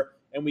Twitter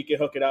and we can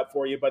hook it up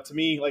for you. But to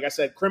me, like I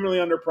said, criminally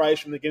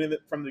underpriced from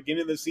the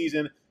beginning of the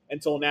season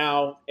until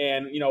now.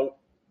 And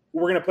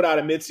we're going to put out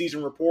a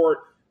midseason report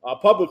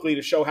publicly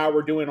to show how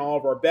we're doing all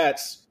of our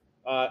bets.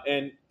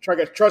 And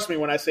trust me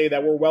when I say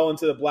that we're well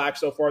into the black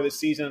so far this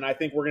season, and I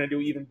think we're going to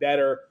do even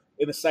better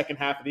in the second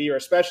half of the year,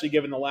 especially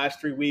given the last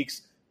 3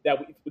 weeks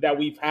that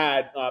we've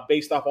had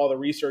based off all the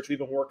research we've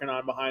been working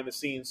on behind the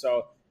scenes.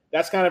 So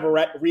that's kind of a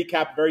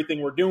recap of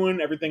everything we're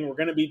doing, everything we're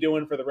going to be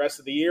doing for the rest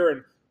of the year,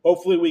 and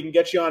hopefully we can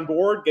get you on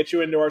board, get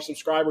you into our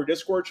subscriber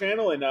Discord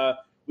channel, and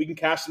we can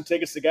cash some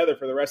tickets together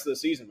for the rest of the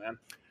season, man.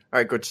 All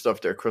right, good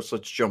stuff there, Chris.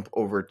 Let's jump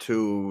over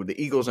to the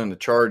Eagles and the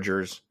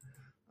Chargers.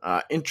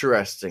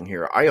 Interesting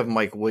here. I have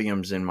Mike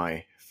Williams in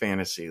my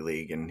fantasy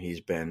league, and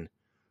he's been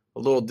a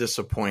little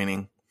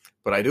disappointing,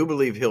 but I do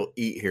believe he'll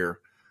eat here.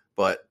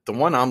 But the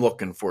one I'm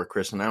looking for,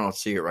 Chris, and I don't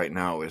see it right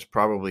now, is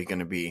probably going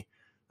to be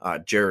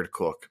Jared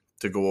Cook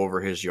to go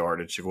over his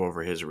yardage, to go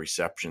over his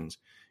receptions.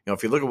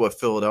 If you look at what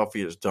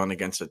Philadelphia has done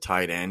against a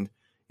tight end,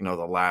 the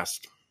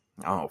last,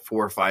 4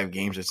 or 5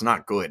 games, it's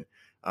not good.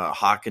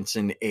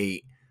 Hawkinson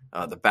ate.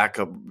 The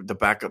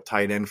backup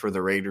tight end for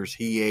the Raiders,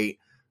 he ate.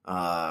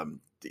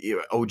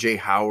 O.J.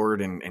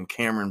 Howard and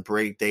Cameron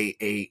Brate, they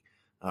ate.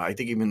 I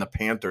think even the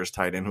Panthers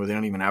tight end, who they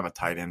don't even have a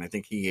tight end, I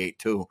think he ate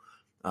too.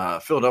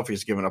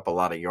 Philadelphia's given up a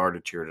lot of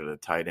yardage here to the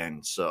tight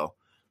end. So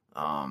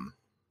I'm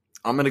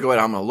going to go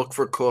ahead. I'm going to look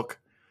for Cook.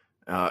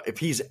 If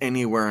he's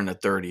anywhere in the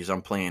 30s,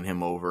 I'm playing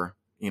him over.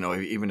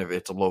 Even if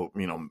it's a low,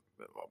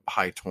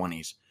 high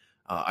 20s,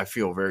 I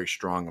feel very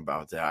strong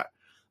about that.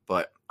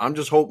 But I'm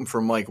just hoping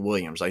for Mike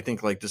Williams. I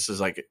think this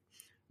is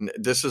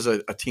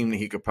a team that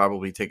he could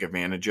probably take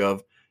advantage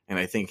of, and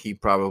I think he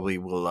probably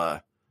will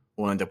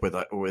end up with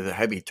a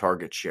heavy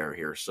target share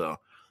here. So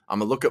I'm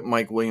gonna look at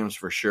Mike Williams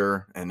for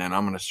sure, and then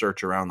I'm gonna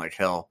search around like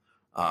hell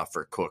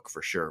for Cook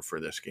for sure for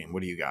this game.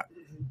 What do you got?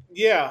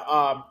 Yeah,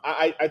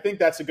 I think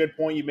that's a good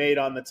point you made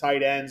on the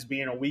tight ends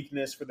being a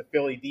weakness for the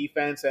Philly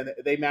defense, and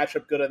they match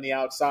up good on the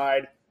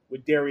outside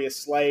with Darius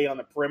Slay on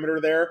the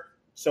perimeter there.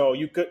 So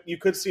you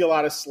could see a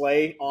lot of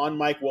Slay on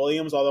Mike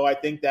Williams, although I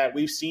think that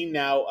we've seen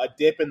now a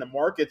dip in the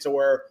market to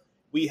where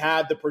we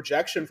had the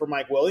projection for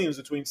Mike Williams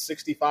between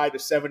 65 to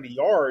 70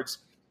 yards,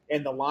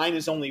 and the line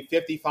is only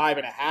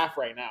 55.5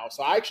 right now.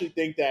 So I actually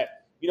think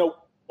that,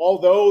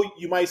 although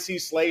you might see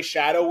Slay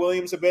shadow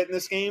Williams a bit in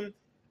this game,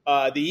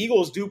 the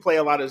Eagles do play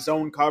a lot of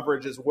zone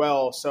coverage as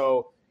well.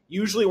 So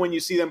usually when you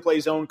see them play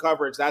zone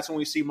coverage, that's when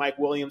we see Mike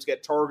Williams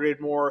get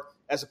targeted more,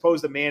 as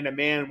opposed to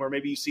man-to-man, where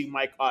maybe you see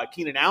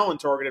Keenan Allen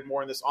targeted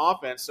more in this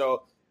offense.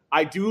 So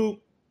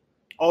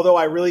although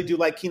I really do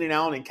like Keenan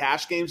Allen in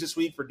cash games this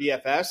week for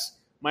DFS,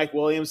 Mike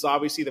Williams is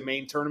obviously the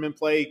main tournament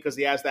play because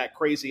he has that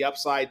crazy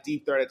upside,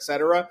 deep threat,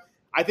 etc.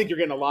 I think you're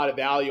getting a lot of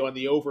value on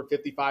the over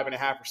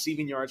 55.5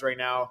 receiving yards right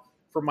now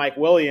for Mike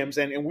Williams.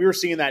 And we were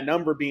seeing that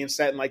number being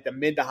set in the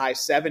mid to high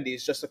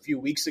 70s just a few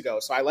weeks ago.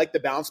 So I like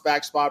the bounce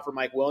back spot for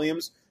Mike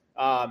Williams.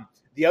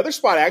 The other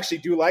spot I actually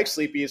do like,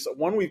 Sleepy, is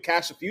one we've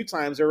cashed a few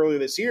times earlier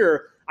this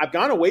year. I've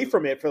gone away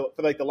from it for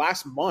the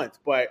last month,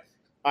 but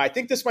I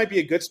think this might be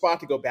a good spot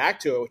to go back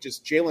to, which is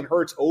Jalen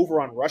Hurts over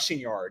on rushing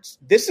yards.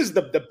 This is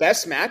the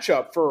best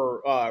matchup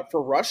for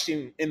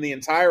rushing in the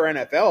entire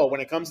NFL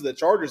when it comes to the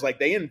Chargers.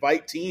 They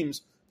invite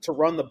teams to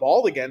run the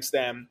ball against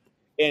them,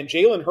 and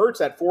Jalen Hurts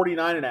at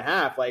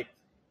 49.5,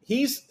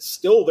 he's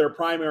still their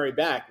primary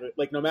back.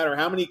 No matter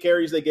how many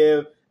carries they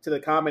give to the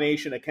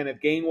combination of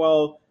Kenneth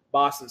Gainwell,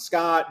 Boston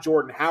Scott,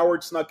 Jordan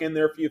Howard snuck in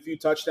there for a few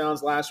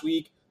touchdowns last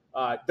week.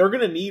 They're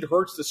going to need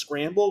Hurts to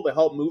scramble to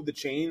help move the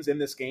chains in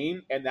this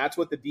game, and that's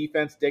what the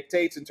defense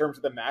dictates in terms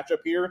of the matchup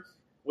here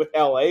with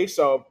LA.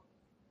 So,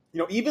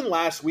 even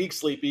last week,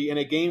 Sleepy, in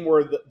a game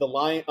where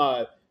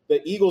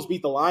the Eagles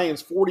beat the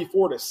Lions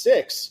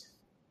 44-6,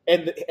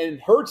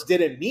 and Hurts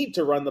didn't need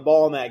to run the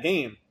ball in that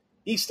game.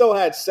 He still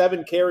had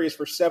 7 carries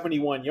for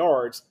 71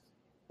 yards.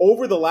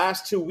 Over the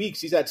last 2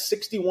 weeks, he's had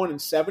 61 and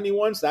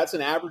 71, so that's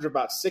an average of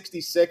about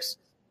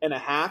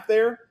 66.5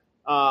 there.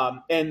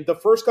 And the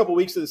first couple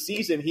weeks of the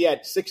season, he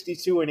had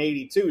 62 and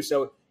 82.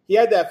 So he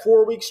had that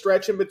 4-week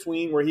stretch in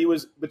between where he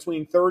was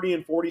between 30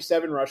 and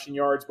 47 rushing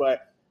yards.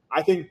 But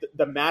I think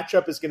the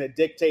matchup is going to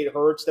dictate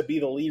Hurts to be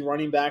the lead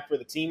running back for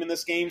the team in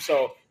this game.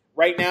 So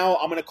right now,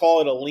 I'm going to call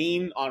it a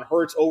lean on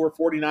Hurts over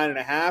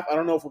 49.5. I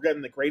don't know if we're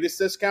getting the greatest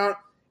discount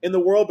in the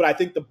world, but I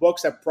think the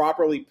books have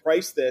properly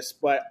priced this.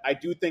 But I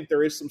do think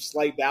there is some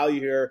slight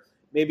value here.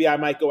 Maybe I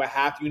might go a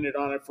half unit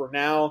on it for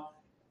now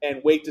and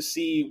wait to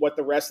see what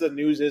the rest of the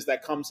news is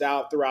that comes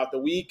out throughout the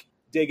week,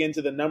 dig into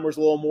the numbers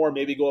a little more,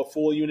 maybe go a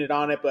full unit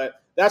on it. But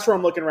that's where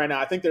I'm looking right now.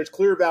 I think there's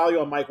clear value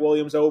on Mike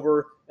Williams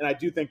over, and I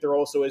do think there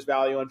also is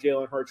value on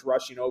Jalen Hurts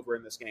rushing over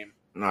in this game.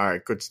 All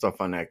right, good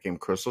stuff on that game,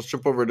 Chris. Let's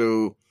jump over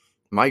to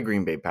my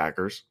Green Bay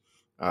Packers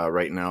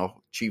right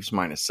now. Chiefs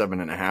minus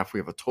 7.5. We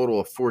have a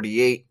total of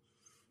 48.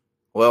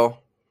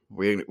 Well,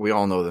 we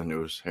all know the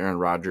news. Aaron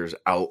Rodgers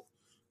out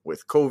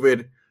with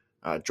COVID.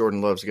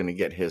 Jordan Love's going to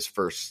get his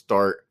first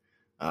start.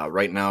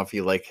 Right now, if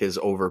you like his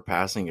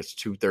overpassing, it's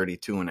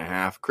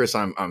 232.5. Chris,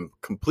 I'm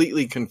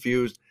completely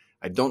confused.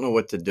 I don't know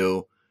what to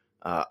do.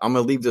 I'm going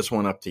to leave this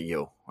one up to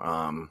you.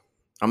 I'm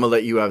going to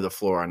let you have the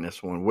floor on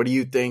this one. What do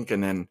you think?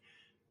 And then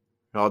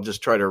I'll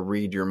just try to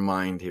read your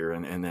mind here,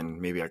 and then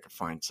maybe I could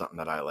find something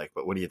that I like.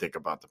 But what do you think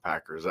about the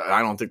Packers?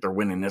 I don't think they're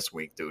winning this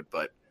week, dude,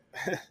 but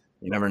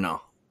you never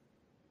know.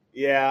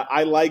 Yeah,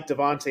 I like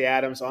Devontae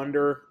Adams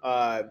under.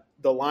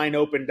 The line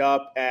opened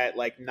up at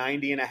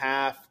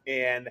 90.5,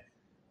 and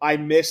I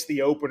missed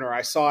the opener.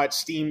 I saw it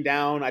steam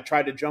down. I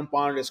tried to jump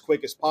on it as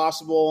quick as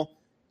possible.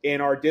 In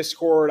our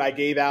Discord, I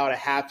gave out a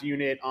half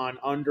unit on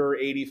under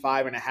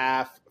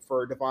 85.5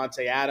 for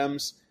Devontae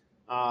Adams.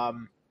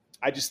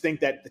 I just think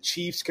that the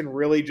Chiefs can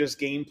really just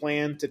game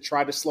plan to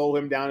try to slow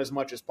him down as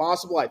much as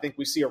possible. I think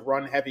we see a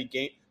run-heavy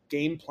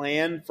game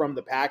plan from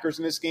the Packers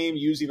in this game,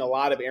 using a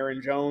lot of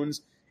Aaron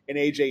Jones and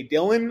A.J.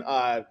 Dillon.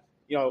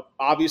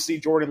 Obviously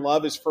Jordan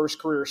Love, his first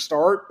career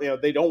start,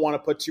 they don't want to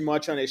put too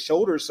much on his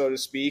shoulders, so to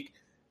speak.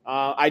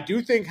 I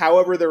do think,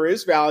 however, there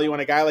is value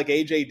on a guy like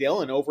A.J.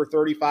 Dillon over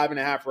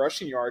 35.5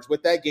 rushing yards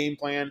with that game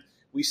plan.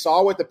 We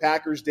saw what the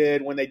Packers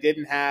did when they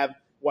didn't have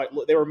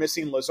they were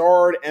missing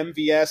Lazard,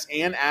 MVS,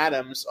 and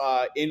Adams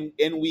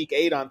in Week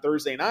 8 on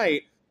Thursday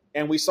night.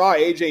 And we saw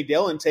A.J.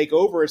 Dillon take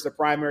over as the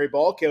primary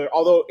ball killer.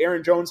 Although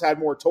Aaron Jones had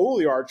more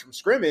total yards from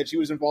scrimmage, he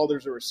was involved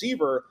as a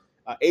receiver.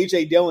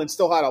 A.J. Dillon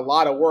still had a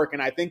lot of work,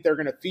 and I think they're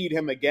going to feed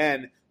him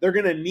again. They're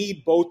going to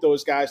need both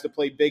those guys to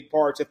play big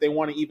parts if they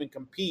want to even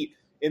compete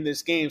in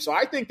this game. So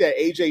I think that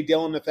A.J.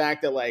 Dillon, the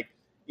fact that,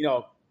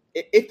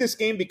 if this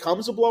game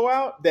becomes a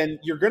blowout, then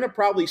you're going to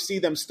probably see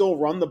them still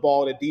run the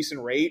ball at a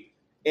decent rate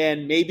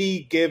and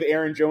maybe give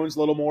Aaron Jones a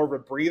little more of a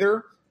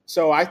breather.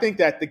 So I think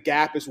that the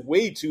gap is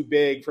way too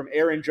big from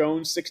Aaron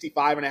Jones,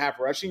 65.5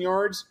 rushing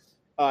yards,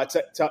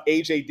 to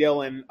A.J.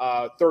 Dillon,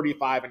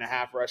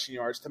 35.5 rushing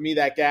yards. To me,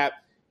 that gap,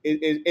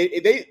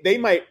 they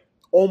might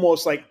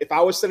almost, if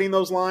I was setting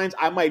those lines,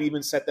 I might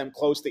even set them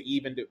close to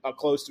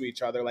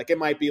each other. It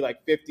might be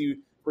 50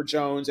 for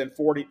Jones and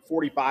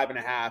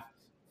 45.5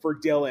 for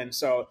Dillon.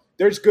 So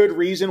there's good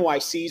reason why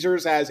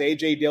Caesars has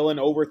A.J. Dillon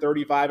over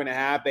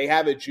 35.5. They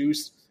have it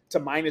juiced to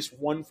minus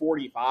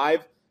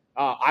 145.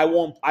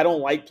 I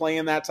don't like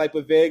playing that type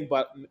of vig,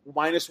 but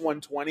minus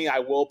 120, I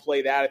will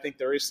play that. I think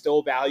there is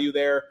still value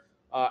there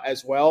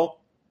as well.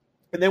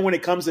 And then when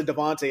it comes to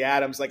Davante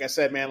Adams, like I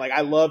said, man,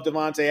 I love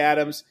Davante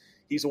Adams.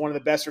 He's one of the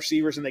best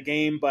receivers in the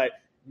game, but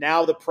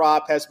now the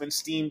prop has been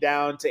steamed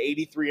down to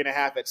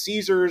 83.5 at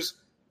Caesars.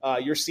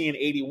 You're seeing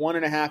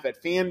 81.5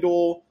 at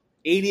FanDuel,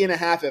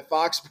 80.5 at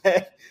Fox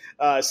Bet,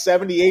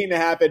 78.5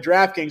 at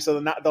DraftKings. So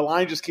the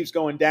line just keeps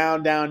going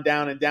down, down,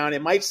 down, and down.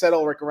 It might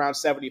settle around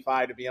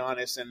 75, to be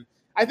honest. And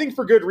I think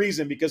for good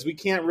reason, because we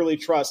can't really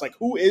trust,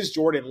 who is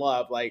Jordan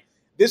Love?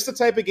 This is the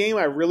type of game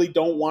I really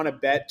don't want to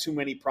bet too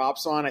many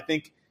props on. I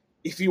think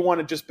if you want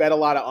to just bet a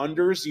lot of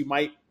unders, you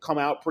might come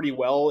out pretty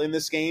well in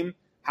this game.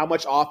 How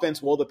much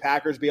offense will the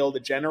Packers be able to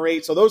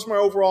generate? So those are my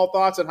overall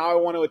thoughts on how I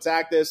want to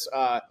attack this.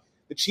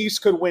 The Chiefs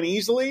could win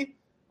easily.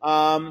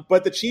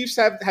 But the Chiefs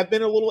have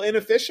been a little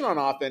inefficient on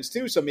offense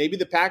too. So maybe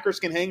the Packers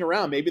can hang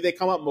around. Maybe they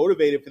come up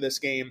motivated for this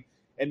game,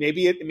 and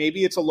maybe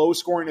it's a low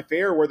scoring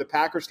affair where the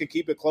Packers can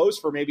keep it close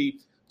for maybe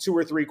 2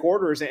 or 3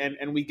 quarters,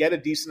 and we get a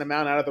decent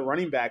amount out of the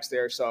running backs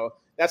there. So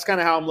that's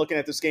kind of how I'm looking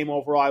at this game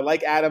overall. I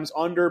like Adams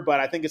under, but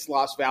I think it's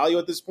lost value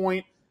at this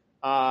point.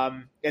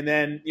 And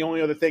then the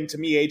only other thing to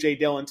me, A.J.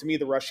 Dillon, to me,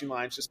 the rushing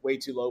line is just way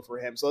too low for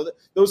him. So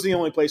those are the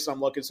only places I'm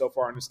looking so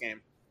far in this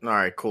game. All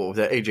right, cool.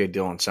 That A.J.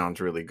 Dillon sounds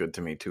really good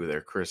to me too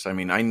there, Chris. I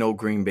mean, I know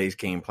Green Bay's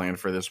game plan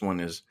for this one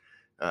is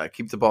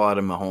keep the ball out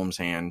of Mahomes'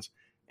 hands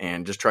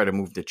and just try to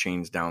move the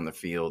chains down the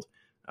field,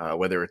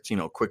 whether it's,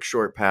 quick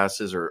short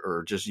passes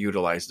or just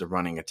utilize the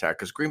running attack,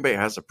 because Green Bay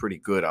has a pretty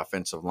good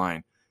offensive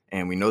line.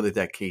 And we know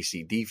that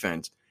KC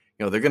defense,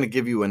 they're going to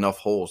give you enough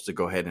holes to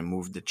go ahead and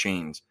move the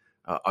chains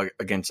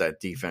against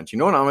that defense. You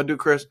know what I'm going to do,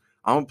 Chris?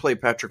 I'm going to play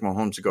Patrick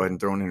Mahomes to go ahead and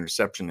throw an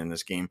interception in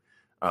this game.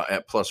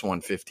 At plus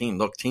 115.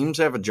 Look, teams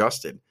have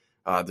adjusted.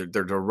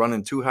 They're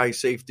running 2 high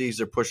safeties.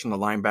 They're pushing the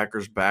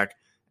linebackers back,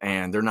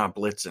 and they're not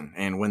blitzing.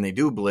 And when they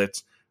do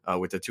blitz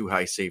with the 2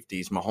 high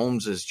safeties,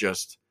 Mahomes is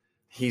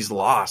he's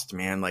lost,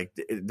 man.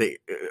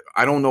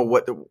 I don't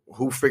know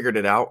who figured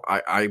it out.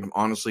 I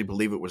honestly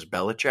believe it was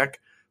Belichick,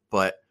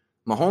 but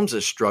Mahomes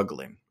is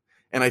struggling.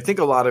 And I think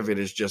a lot of it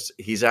is just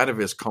he's out of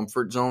his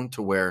comfort zone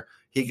to where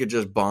he could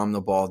just bomb the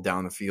ball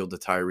down the field to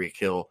Tyreek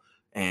Hill,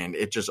 and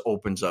it just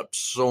opens up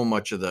so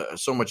much of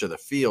the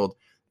field,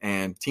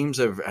 and teams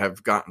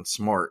have gotten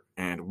smart.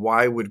 And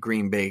why would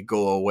Green Bay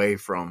go away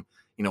from,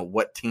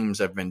 what teams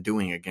have been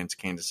doing against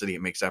Kansas City?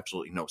 It makes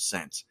absolutely no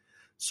sense.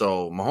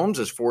 So Mahomes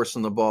is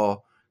forcing the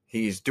ball.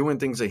 He's doing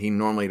things that he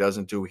normally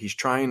doesn't do. He's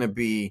trying to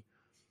be,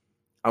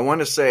 I want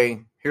to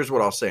say, here's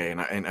what I'll say.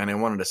 And I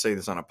wanted to say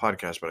this on a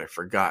podcast, but I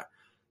forgot.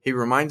 He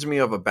reminds me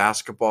of a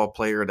basketball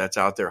player that's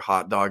out there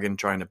hot dogging,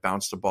 trying to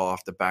bounce the ball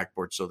off the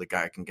backboard so the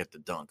guy can get the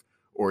dunk,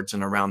 or it's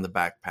an around the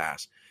back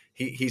pass.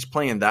 He's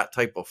playing that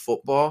type of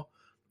football,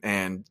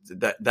 and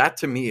that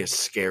to me is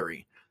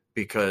scary,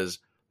 because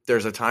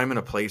there's a time and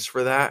a place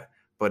for that,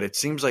 but it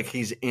seems like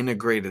he's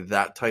integrated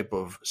that type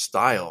of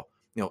style,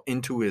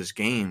 into his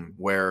game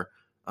where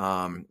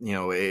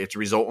it's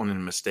resulting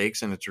in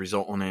mistakes, and it's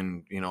resulting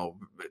in,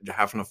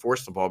 having to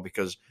force the ball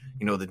because,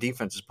 the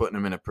defense is putting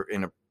him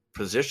in a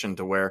position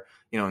to where,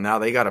 now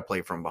they got to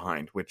play from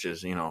behind, which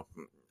is,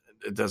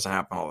 it doesn't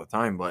happen all the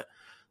time, but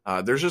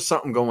there's just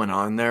something going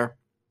on there.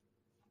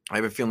 I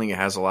have a feeling it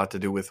has a lot to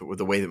do with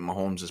the way that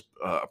Mahomes is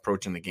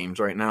approaching the games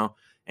right now,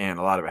 and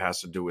a lot of it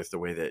has to do with the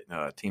way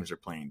that teams are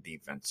playing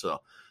defense. So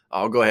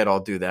I'll go ahead, I'll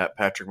do that.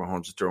 Patrick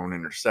Mahomes is throwing an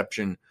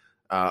interception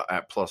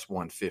at plus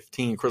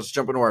 115. Of course, let's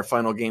jump into our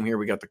final game here.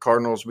 We got the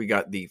Cardinals. We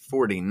got the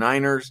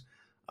 49ers.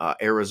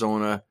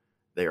 Arizona,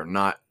 they are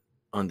not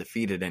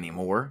undefeated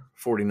anymore.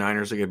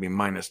 49ers are going to be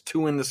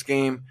 -2 in this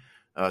game.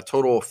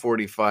 Total of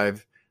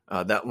 45.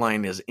 That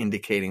line is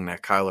indicating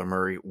that Kyler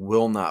Murray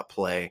will not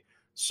play.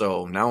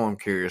 So now I'm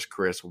curious,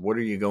 Chris, what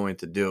are you going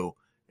to do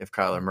if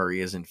Kyler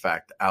Murray is in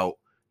fact out?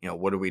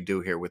 What do we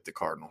do here with the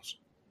Cardinals?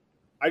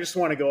 I just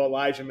want to go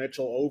Elijah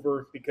Mitchell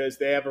over because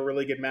they have a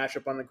really good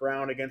matchup on the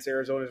ground against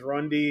Arizona's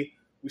run D.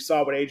 We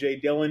saw what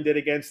A.J. Dillon did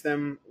against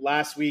them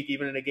last week,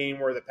 even in a game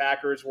where the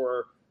Packers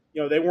were,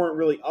 they weren't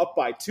really up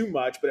by too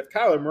much. But if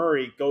Kyler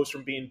Murray goes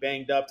from being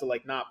banged up to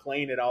like not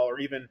playing at all, or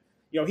even,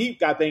 he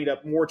got banged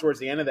up more towards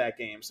the end of that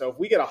game. So if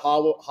we get a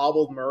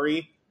hobbled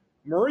Murray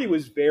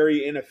was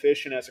very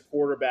inefficient as a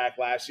quarterback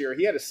last year.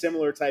 He had a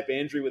similar type of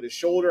injury with his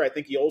shoulder. I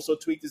think he also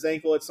tweaked his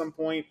ankle at some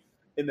point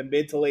in the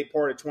mid to late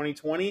part of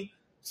 2020.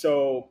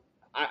 So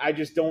I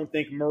just don't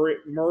think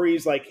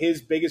Murray's like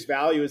his biggest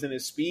value is in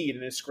his speed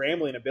and his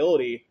scrambling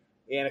ability.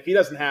 And if he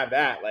doesn't have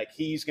that, like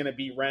he's going to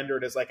be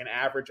rendered as like an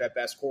average at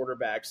best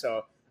quarterback.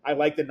 So I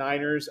like the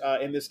Niners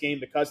in this game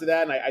because of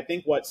that. And I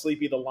think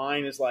Sleepy, the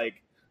line is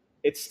like,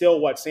 it's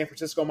still San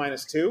Francisco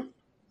 -2?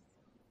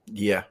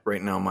 Yeah,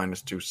 right now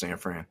 -2 San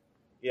Fran.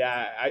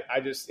 Yeah,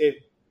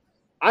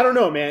 I don't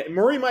know, man.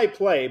 Murray might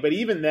play, but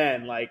even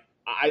then, like,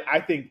 I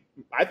think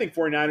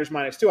 49ers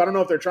 -2. I don't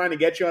know if they're trying to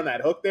get you on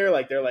that hook there.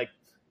 Like they're like,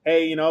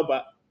 hey,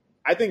 but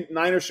I think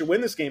Niners should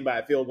win this game by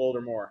a field goal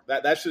or more.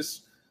 That's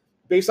just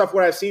based off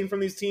what I've seen from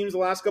these teams the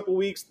last couple of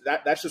weeks.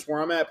 That's just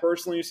where I'm at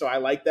personally. So I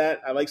like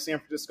that. I like San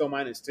Francisco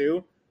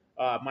 -2,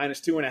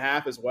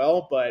 -2.5 as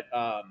well. But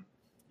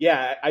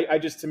I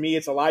just, to me,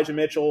 it's Elijah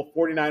Mitchell,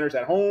 49ers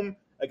at home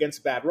against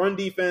a bad run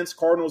defense.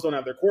 Cardinals don't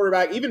have their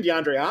quarterback. Even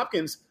DeAndre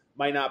Hopkins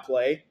might not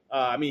play.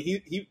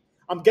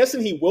 I'm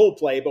guessing he will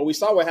play, but we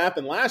saw what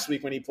happened last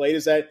week when he played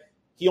is that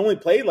he only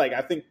played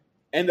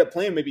ended up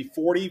playing maybe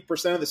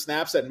 40% of the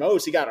snaps at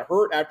most. He got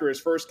hurt after his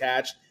first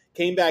catch,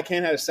 came back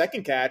in, had a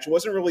second catch,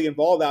 wasn't really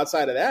involved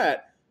outside of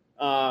that.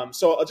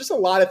 So just a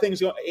lot of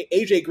things.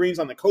 AJ Green's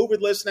on the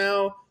COVID list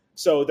now,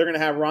 so they're going to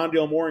have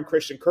Rondale Moore and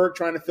Christian Kirk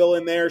trying to fill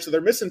in there. So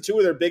they're missing two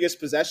of their biggest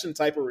possession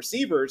type of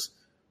receivers.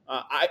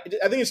 I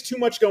think it's too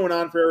much going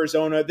on for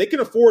Arizona. They can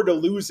afford to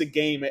lose a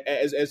game,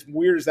 as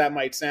weird as that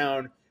might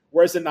sound.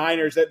 Whereas the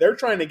Niners, they're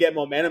trying to get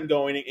momentum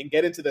going and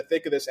get into the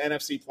thick of this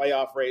NFC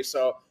playoff race.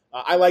 So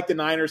I like the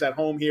Niners at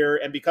home here.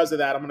 And because of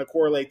that, I'm going to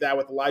correlate that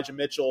with Elijah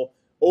Mitchell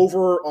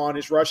over on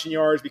his rushing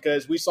yards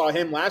because we saw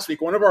him last week.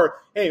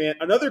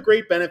 Another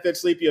great benefit,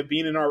 Sleepy, of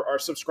being in our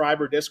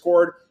subscriber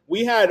Discord.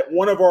 We had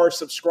one of our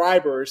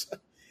subscribers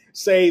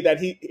say that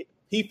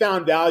he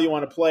found value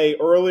on a play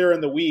earlier in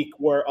the week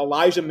where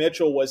Elijah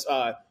Mitchell was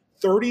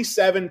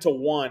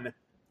 37-1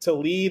 to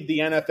lead the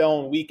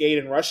NFL in Week 8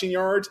 in rushing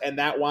yards, and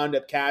that wound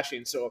up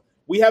cashing. So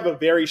we have a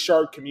very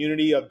sharp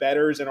community of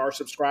bettors in our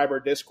subscriber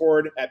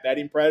Discord at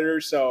Betting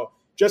Predators. So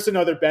just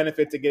another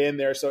benefit to get in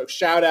there. So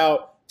shout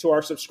out to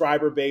our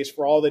subscriber base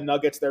for all the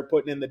nuggets they're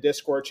putting in the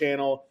Discord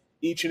channel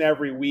each and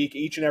every week,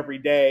 each and every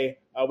day.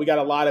 We got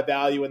a lot of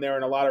value in there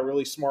and a lot of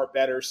really smart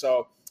bettors.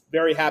 So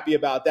very happy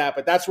about that.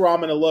 But that's where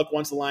I'm going to look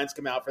once the lines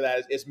come out for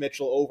that is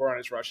Mitchell over on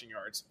his rushing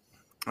yards.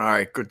 All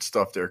right, good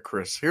stuff there,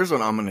 Chris. Here's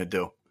what I'm going to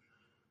do.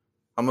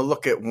 I'm going to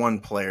look at one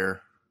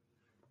player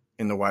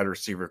in the wide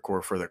receiver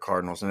core for the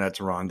Cardinals, and that's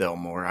Rondale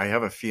Moore. I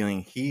have a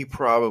feeling he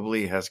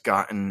probably has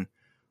gotten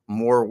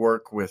more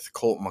work with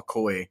Colt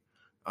McCoy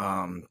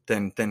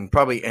than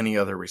probably any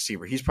other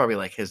receiver. He's probably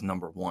like his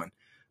number one.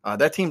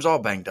 That team's all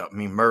banged up. I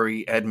mean,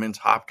 Murray, Edmonds,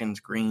 Hopkins,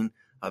 Green.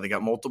 They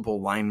got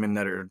multiple linemen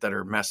that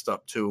are messed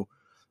up too.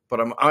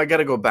 But I got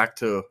to go back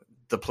to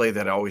the play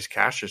that always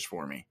cashes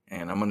for me,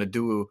 and I'm going to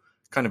do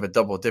kind of a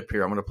double dip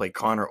here. I'm going to play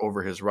Connor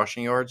over his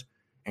rushing yards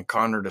and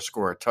Connor to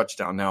score a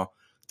touchdown. Now,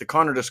 the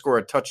Connor to score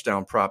a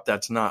touchdown prop,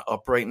 that's not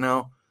up right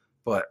now.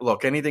 But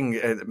look, anything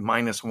at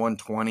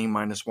 -120,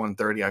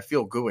 -130, I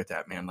feel good with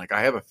that, man. Like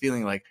I have a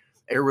feeling like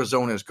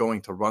Arizona is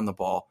going to run the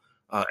ball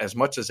as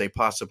much as they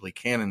possibly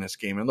can in this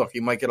game. And look, he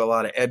might get a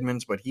lot of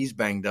Edmonds, but he's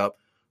banged up.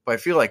 But I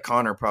feel like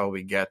Connor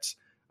probably gets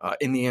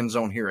in the end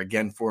zone here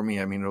again for me.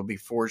 I mean, it'll be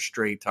 4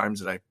 straight times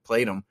that I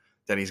played him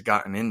that he's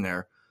gotten in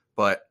there.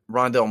 But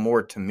Rondale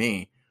Moore, to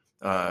me,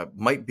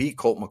 might be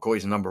Colt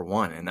McCoy's number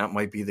one, and that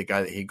might be the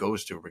guy that he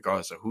goes to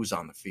regardless of who's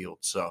on the field.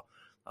 So,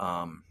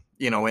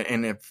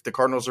 and if the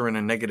Cardinals are in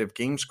a negative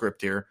game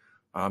script here,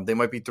 they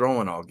might be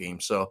throwing all game.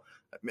 So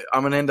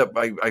I'm going to end up,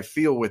 I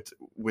feel,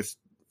 with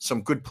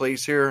some good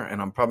plays here,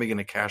 and I'm probably going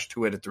to cash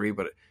 2 out of 3,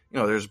 but,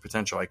 there's a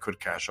potential I could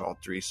cash all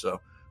 3.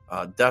 So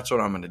that's what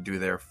I'm going to do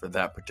there for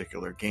that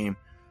particular game.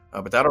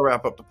 But that'll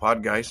wrap up the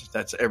pod, guys.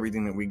 That's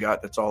everything that we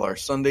got. That's all our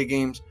Sunday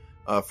games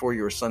for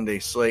your Sunday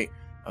slate.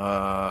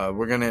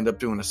 We're going to end up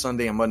doing a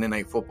Sunday and Monday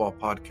Night Football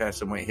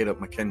podcast. I might hit up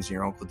Mackenzie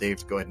or Uncle Dave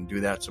to go ahead and do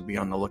that, so be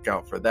on the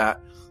lookout for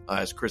that.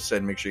 As Chris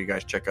said, make sure you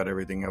guys check out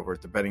everything over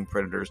at the Betting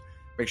Predators.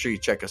 Make sure you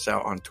check us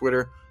out on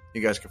Twitter.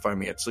 You guys can find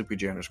me at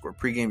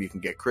SleepyJ_pregame. You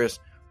can get Chris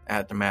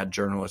at The Mad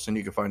Journalist, and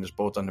you can find us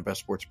both on the best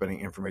sports betting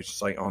information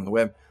site on the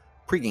web,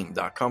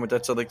 pregame.com. With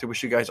that said, I'd like to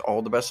wish you guys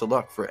all the best of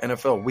luck for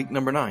NFL Week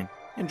number 9.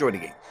 Enjoy the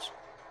games.